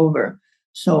VoiceOver.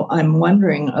 So I'm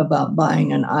wondering about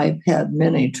buying an iPad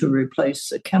mini to replace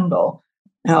the Kindle.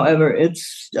 However,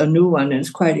 a new one is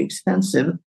quite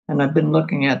expensive, and I've been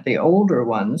looking at the older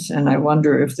ones, and I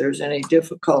wonder if there's any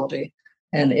difficulty.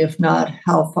 And if not,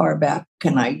 how far back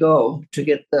can I go to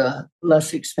get the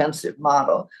less expensive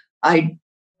model? A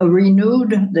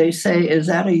renewed, they say, is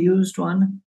that a used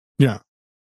one? Yeah.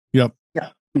 Yep. Yeah.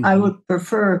 Mm-hmm. I would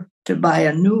prefer to buy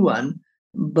a new one,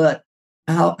 but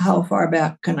how far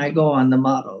back can I go on the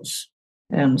models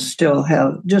and still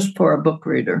have just for a book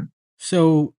reader?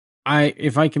 So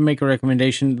if I can make a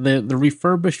recommendation, the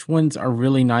refurbished ones are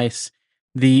really nice.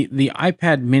 The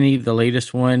iPad mini, the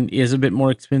latest one, is a bit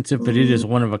more expensive, but it is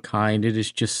one of a kind. It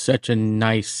is just such a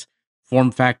nice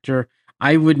form factor.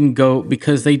 I wouldn't go,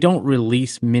 because they don't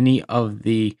release many of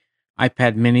the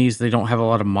iPad minis. They don't have a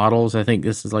lot of models. I think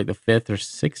this is like the 5th or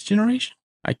 6th generation.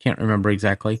 I can't remember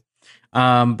exactly.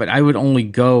 But I would only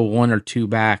go 1 or 2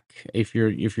 back if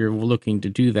you're looking to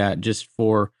do that, just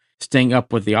for staying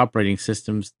up with the operating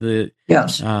systems.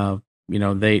 Yes.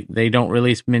 They don't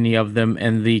release many of them,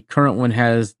 and the current one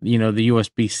has the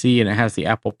USB-C, and it has the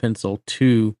Apple Pencil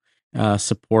 2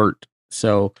 support.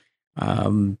 So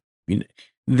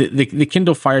the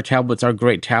Kindle Fire tablets are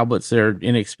great tablets. They're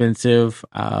inexpensive,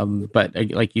 but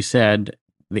like you said,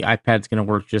 the iPad's going to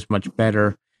work just much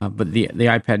better. But the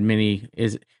iPad mini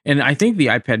is, and I think the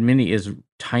iPad mini is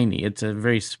tiny. It's a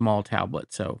very small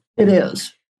tablet. So it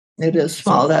is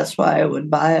small. That's why I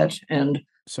would buy it. And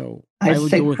So I would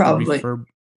think go with probably the refurb.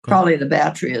 probably the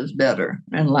battery is better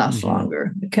and lasts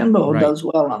longer. The Kindle does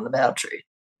well on the battery.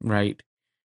 Right.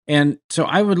 And so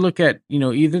I would look at,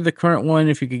 either the current one,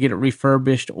 if you could get it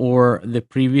refurbished, or the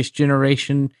previous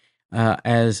generation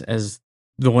as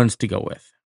the ones to go with.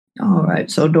 All right.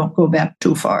 So don't go back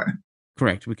too far.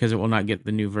 Correct, because it will not get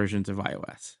the new versions of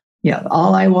iOS. Yeah.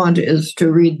 All I want is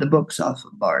to read the books off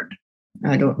of Bard.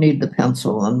 I don't need the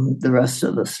pencil and the rest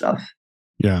of the stuff.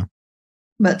 Yeah.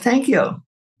 But thank you.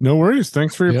 No worries.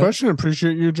 Thanks for your question.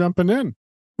 Appreciate you jumping in.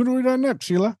 Who do we got next,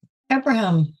 Sheila?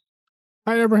 Abraham.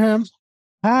 Hi, Abraham.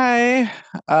 Hi.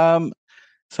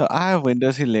 So I have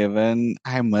Windows 11.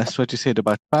 I missed what you said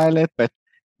about Pilot, but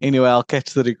anyway, I'll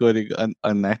catch the recording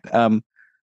on that.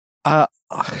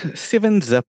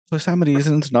 7-Zip for some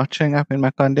reason is not showing up in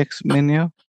my context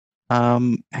menu.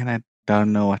 And I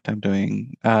don't know what I'm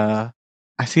doing. I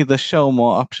see the show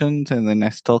more options, and then I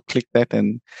still click that,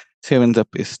 and 7-Zip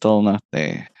is still not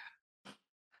there.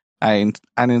 I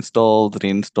uninstalled,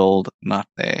 reinstalled, not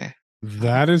there.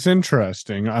 That is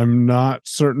interesting. I'm not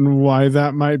certain why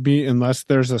that might be, unless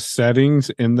there's a settings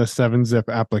in the 7-Zip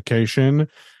application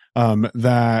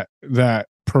that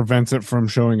prevents it from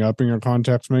showing up in your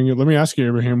context menu. Let me ask you,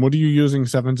 Abraham, what are you using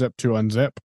 7-Zip to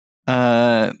unzip?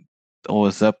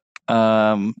 Or zip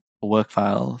work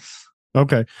files.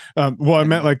 Okay. Well, I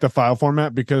meant like the file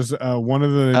format, because one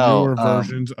of the newer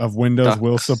versions of Windows docs.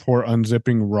 will support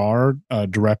unzipping RAR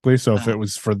directly. So if it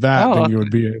was for that, then you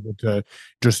would be able to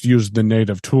just use the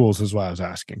native tools, is what I was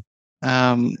asking.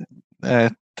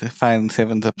 To find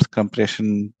 7-Zip's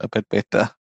compression a bit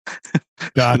better.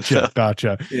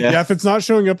 Gotcha. Yeah, if it's not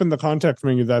showing up in the context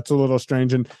menu, that's a little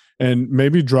strange. And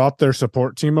maybe drop their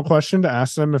support team a question to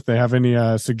ask them if they have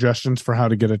any suggestions for how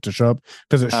to get it to show up,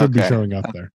 because it should be showing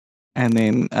up there. And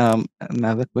then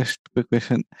another quick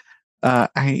question.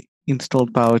 I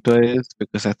installed PowerToys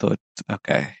because I thought,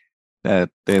 that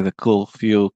there's a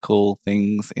few cool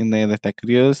things in there that I could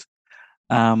use.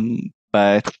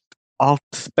 But Alt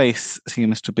Space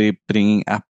seems to be bringing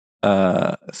up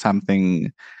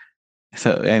something.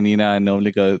 So, and I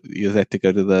normally use that to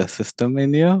go to the system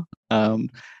menu. And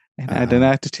I don't know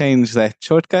how to change that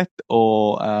shortcut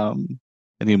or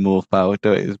remove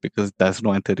PowerToys, because it doesn't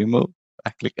want to remove. I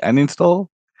click uninstall,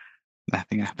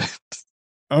 nothing happens.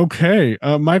 Okay.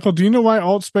 Michael, do you know why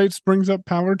Alt Space brings up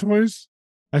PowerToys?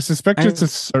 I suspect it's a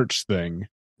search thing.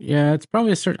 Yeah, it's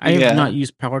probably a search. I have not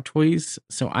used PowerToys,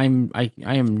 so I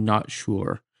am not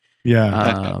sure.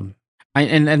 Yeah.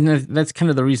 And that's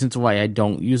kind of the reasons why I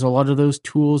don't use a lot of those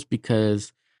tools,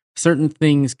 because certain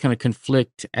things kind of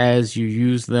conflict as you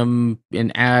use them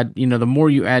and add, the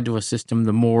more you add to a system,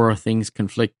 the more things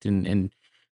conflict and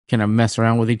kind of mess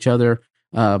around with each other.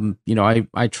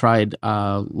 I tried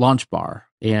LaunchBar,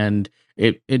 and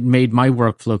it made my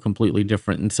workflow completely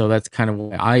different. And so that's kind of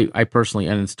why I personally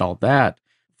uninstalled that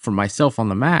for myself on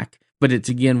the Mac. But it's,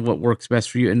 again, what works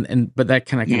best for you. But that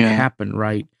kind of can happen,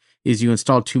 right? Is you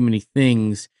install too many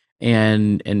things,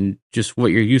 and just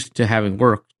what you're used to having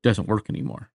work doesn't work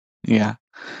anymore. Yeah.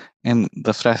 And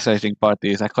the frustrating part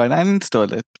is I can't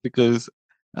uninstall it, because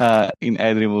in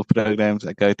add remove programs,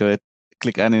 I go to it,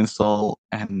 click uninstall,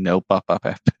 and no pop-up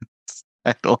happens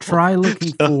at all. Try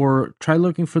looking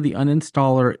for the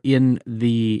uninstaller in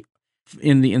the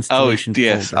installation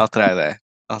yes, folder.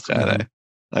 I'll try that.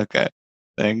 Okay,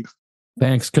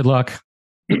 thanks. Good luck.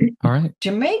 All right,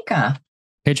 Jamaica.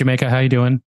 Hey, Jamaica, how you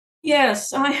doing?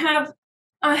 Yes, I have.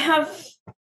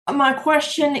 My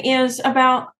question is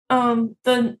about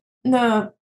the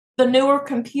newer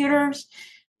computers.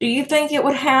 Do you think it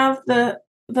would have the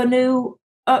new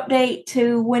update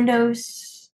to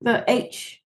Windows,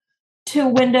 to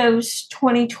Windows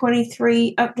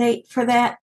 2023 update for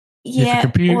that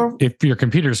yet? If your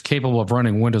computer is capable of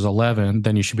running Windows 11,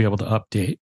 then you should be able to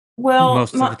update. Well,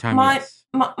 most of the time, yes.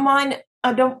 Mine,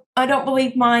 I don't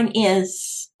believe mine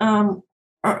is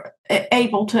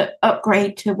able to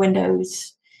upgrade to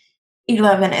Windows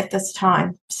 11 at this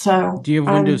time. So, do you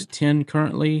have Windows 10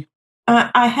 currently?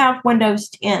 I have Windows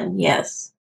 10.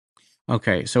 Yes.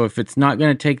 Okay, so if it's not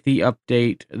going to take the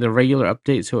regular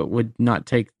update, so it would not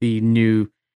take the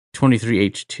new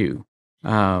 23H2.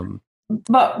 But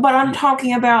I'm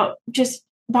talking about just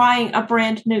buying a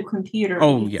brand new computer.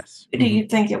 Oh, yes. Do you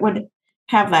think it would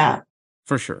have that?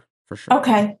 For sure.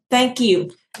 Okay, thank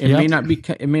you.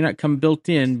 It may not come built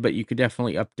in, but you could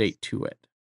definitely update to it.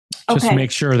 Just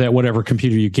make sure that whatever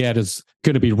computer you get is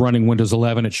going to be running Windows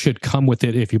 11. It should come with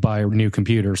it if you buy a new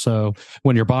computer. So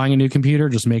when you're buying a new computer,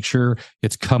 just make sure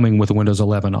it's coming with Windows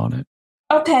 11 on it.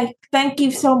 Okay, thank you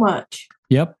so much.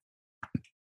 Yep.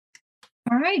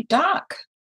 All right, Doc.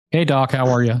 Hey, Doc, how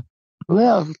are you?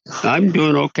 Well, I'm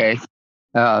doing okay.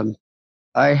 I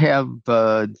have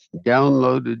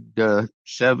downloaded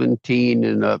 17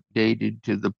 and updated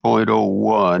to the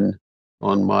 0.01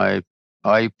 on my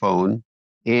iPhone,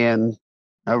 and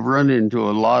I've run into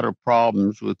a lot of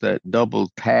problems with that double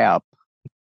tap.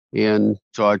 And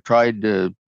so I tried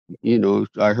to,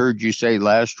 I heard you say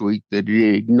last week that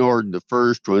it ignored the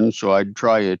first one, so I'd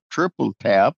try a triple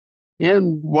tap.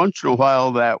 And once in a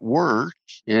while that works,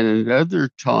 and at other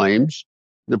times,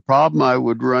 the problem I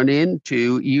would run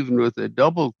into, even with a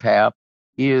double tap,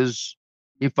 is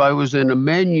if I was in a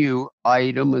menu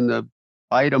item and the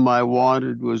item I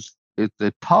wanted was at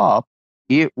the top,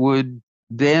 it would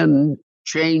then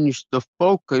change the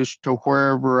focus to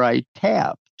wherever I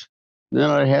tapped. Then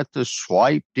I'd have to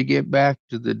swipe to get back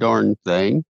to the darn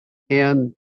thing.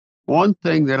 And one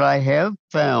thing that I have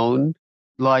found,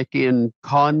 like in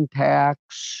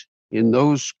contacts, in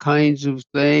those kinds of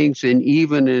things, and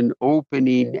even in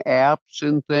opening apps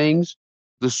and things,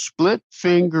 the split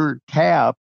finger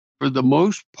tap, for the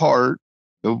most part,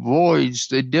 avoids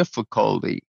the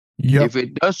difficulty. Yep. If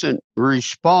it doesn't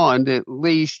respond, at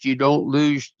least you don't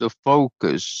lose the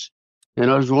focus.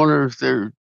 And I was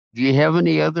wondering do you have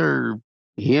any other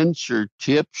hints or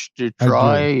tips to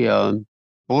try?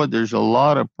 Boy, there's a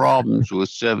lot of problems with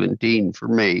 17 for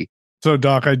me. So,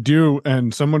 Doc, I do,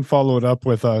 and someone followed up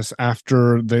with us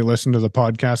after they listened to the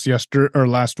podcast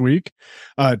last week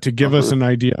to give us an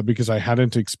idea, because I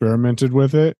hadn't experimented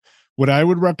with it. What I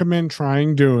would recommend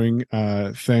trying doing,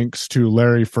 thanks to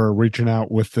Larry for reaching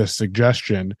out with this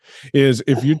suggestion, is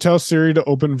if you tell Siri to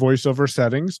open voiceover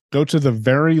settings, go to the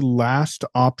very last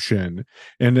option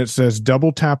and it says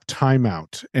double tap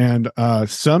timeout. And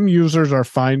some users are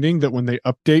finding that when they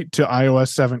update to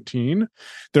iOS 17,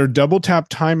 their double tap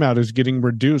timeout is getting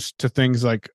reduced to things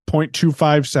like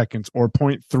 0.25 seconds or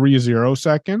 0.30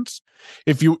 seconds.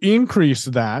 If you increase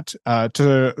that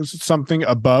to something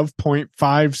above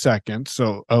 0.5 seconds,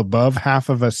 so above half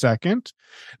of a second,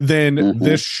 then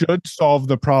this should solve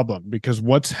the problem. Because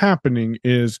what's happening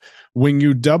is when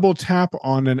you double tap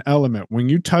on an element, when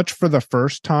you touch for the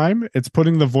first time, it's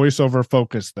putting the voiceover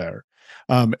focus there.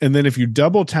 And then if you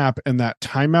double tap and that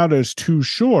timeout is too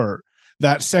short,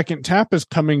 that second tap is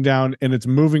coming down and it's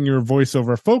moving your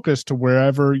voiceover focus to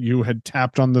wherever you had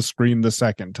tapped on the screen the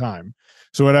second time.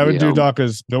 So what I would do, Doc,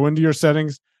 is go into your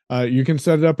settings. You can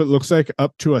set it up, it looks like,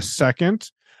 up to a second.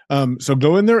 So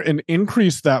go in there and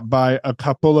increase that by a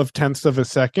couple of tenths of a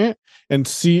second and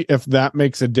see if that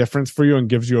makes a difference for you and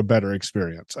gives you a better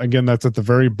experience. Again, that's at the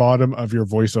very bottom of your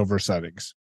voiceover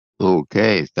settings.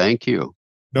 Okay, thank you.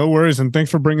 No worries, and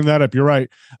thanks for bringing that up. You're right.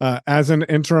 As an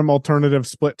interim alternative,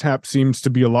 split tap seems to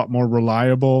be a lot more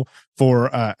reliable for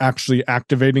actually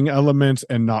activating elements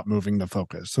and not moving the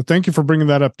focus. So thank you for bringing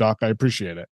that up, Doc. I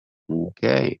appreciate it.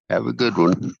 Okay, have a good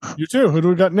one. You too. Who do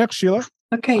we got next, Sheila?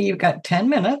 Okay, you've got 10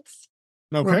 minutes.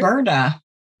 Okay. Roberta.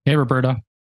 Hey, Roberta.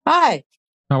 Hi.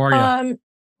 How are you?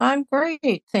 I'm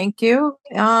great, thank you.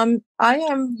 I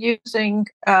am using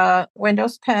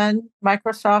Windows 10,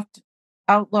 Microsoft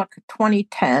Outlook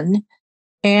 2010,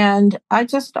 and I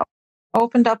just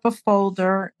opened up a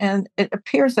folder, and it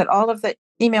appears that all of the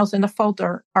emails in the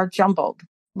folder are jumbled,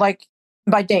 like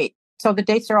by date. So the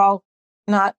dates are all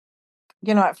not,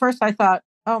 at first I thought,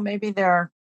 oh, maybe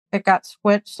it got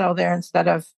switched, so they're, instead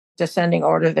of descending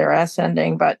order, they're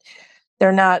ascending, but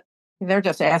they're not. They're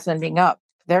just ascending up.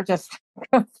 They're just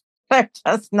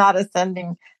not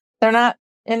ascending. They're not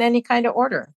in any kind of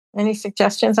order. Any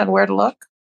suggestions on where to look?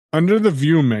 Under the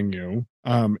view menu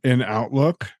in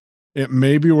Outlook, it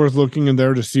may be worth looking in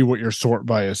there to see what your sort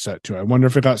by is set to. I wonder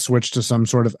if it got switched to some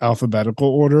sort of alphabetical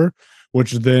order,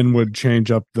 which then would change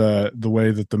up the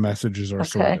way that the messages are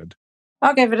sorted.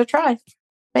 I'll give it a try.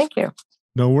 Thank you.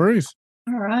 No worries.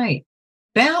 All right.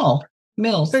 Belle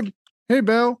Mills. Hey,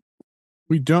 Belle.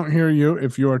 We don't hear you.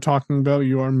 If you are talking, Belle,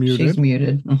 you are muted. She's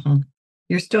muted.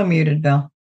 You're still muted,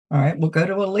 Belle. All right. We'll go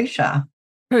to Alicia.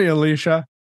 Hey, Alicia.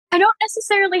 I don't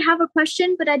necessarily have a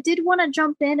question, but I did want to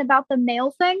jump in about the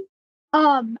mail thing.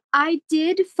 I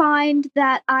did find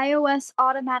that iOS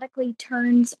automatically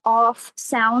turns off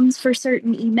sounds for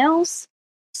certain emails.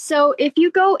 So if you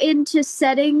go into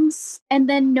settings and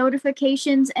then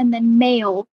notifications and then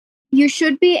mail, you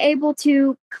should be able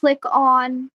to click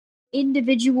on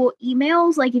individual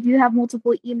emails. Like if you have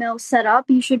multiple emails set up,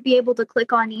 you should be able to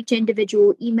click on each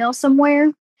individual email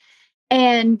somewhere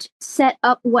and set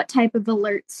up what type of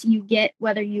alerts you get,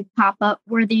 whether you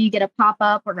get a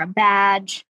pop-up or a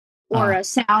badge or a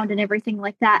sound and everything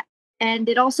like that. And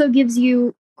it also gives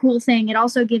you, it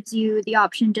also gives you the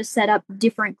option to set up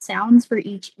different sounds for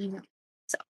each email.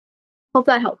 So hope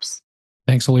that helps.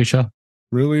 Thanks, Alicia.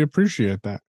 Really appreciate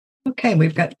that. Okay,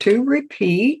 we've got 2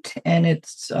 repeat, and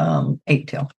it's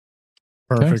 8-tail.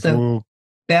 Perfect. So, Well,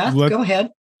 Beth, go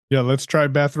ahead. Yeah, let's try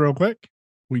Beth real quick.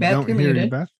 We Beth, don't you're hear you,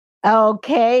 muted. Beth.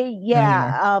 Okay,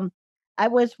 yeah. I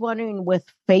was wondering with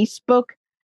Facebook,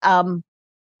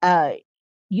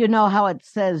 you know how it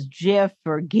says GIF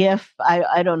or GIF?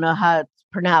 I don't know how it's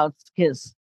pronounced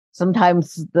because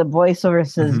sometimes the voiceover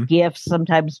says GIF,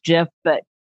 sometimes GIF, but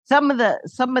some of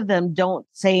them don't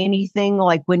say anything.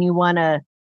 Like when you want to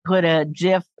put a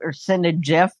GIF or send a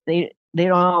GIF, they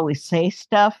don't always say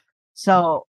stuff.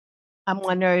 So I'm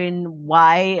wondering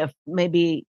why, if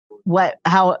maybe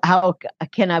how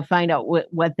can I find out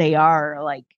what they are?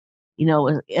 Like, you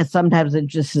know, sometimes it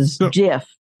just says GIF,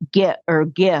 or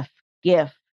GIF.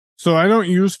 So I don't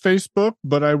use Facebook,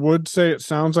 but I would say it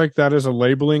sounds like that is a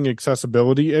labeling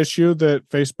accessibility issue that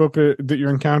Facebook that you're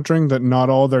encountering, that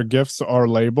not all their GIFs are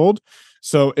labeled.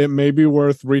 So it may be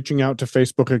worth reaching out to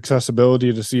Facebook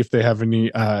accessibility to see if they have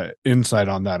any insight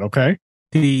on that. Okay.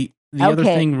 The other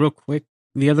thing real quick,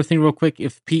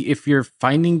 if you're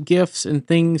finding GIFs and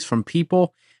things from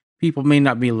people may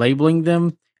not be labeling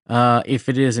them. If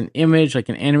it is an image, like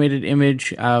an animated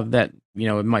image, that, you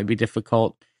know, it might be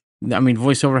difficult. I mean,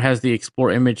 VoiceOver has the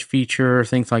explore image feature,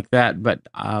 things like that, but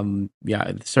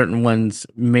certain ones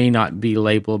may not be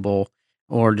labelable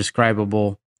or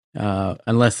describable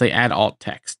unless they add alt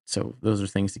text. So those are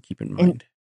things to keep in mind.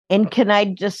 And can I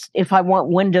just, if I want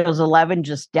Windows 11,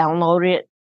 just download it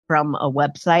from a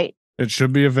website? It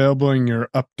should be available in your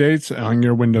updates on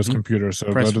your Windows computer.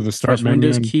 So go to the start menu.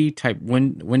 Windows key, type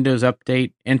Windows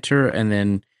Update, enter, and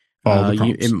then follow the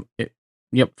prompts.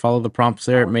 Follow the prompts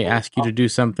there. It may ask you to do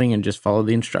something, and just follow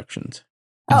the instructions.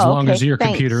 As long as your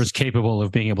computer is capable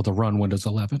of being able to run Windows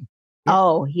 11.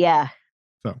 Oh, yeah.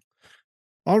 So,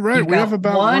 all right, we have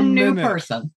about one new minute.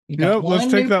 person. Yep,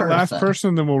 let's take that last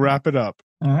person, then we'll wrap it up.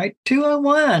 All right,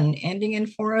 201, ending in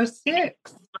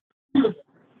 406.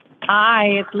 Hi,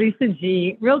 it's Lisa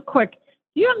G. Real quick,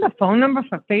 do you have the phone number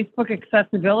for Facebook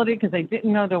accessibility? Because I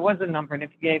didn't know there was a number, and if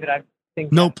you gave it, I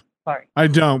think. Nope. Sorry. I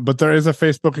don't, but there is a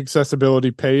Facebook accessibility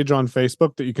page on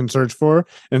Facebook that you can search for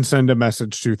and send a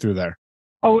message to through there.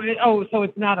 Oh, so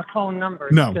it's not a phone number.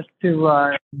 No. It's just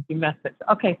to message.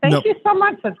 Okay, thank you so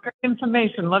much. That's great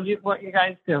information. Love what you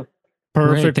guys do.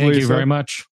 Perfect. Great, thank you Lisa. very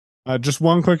much. Just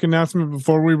one quick announcement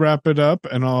before we wrap it up,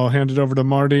 and I'll hand it over to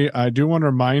Marty. I do want to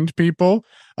remind people,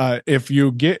 if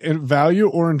you get value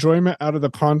or enjoyment out of the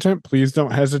content, please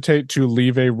don't hesitate to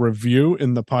leave a review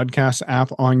in the podcast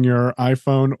app on your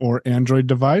iPhone or Android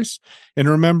device. And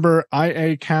remember,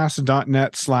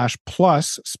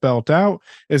 iacast.net/plus spelt out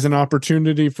is an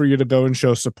opportunity for you to go and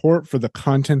show support for the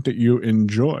content that you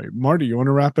enjoy. Marty, you want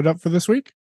to wrap it up for this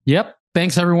week? Yep.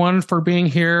 Thanks, everyone, for being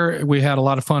here. We had a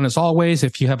lot of fun, as always.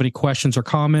 If you have any questions or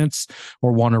comments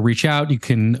or want to reach out, you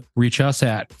can reach us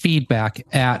at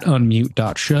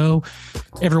feedback@unmute.show.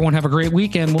 Everyone have a great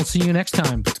weekend. We'll see you next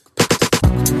time.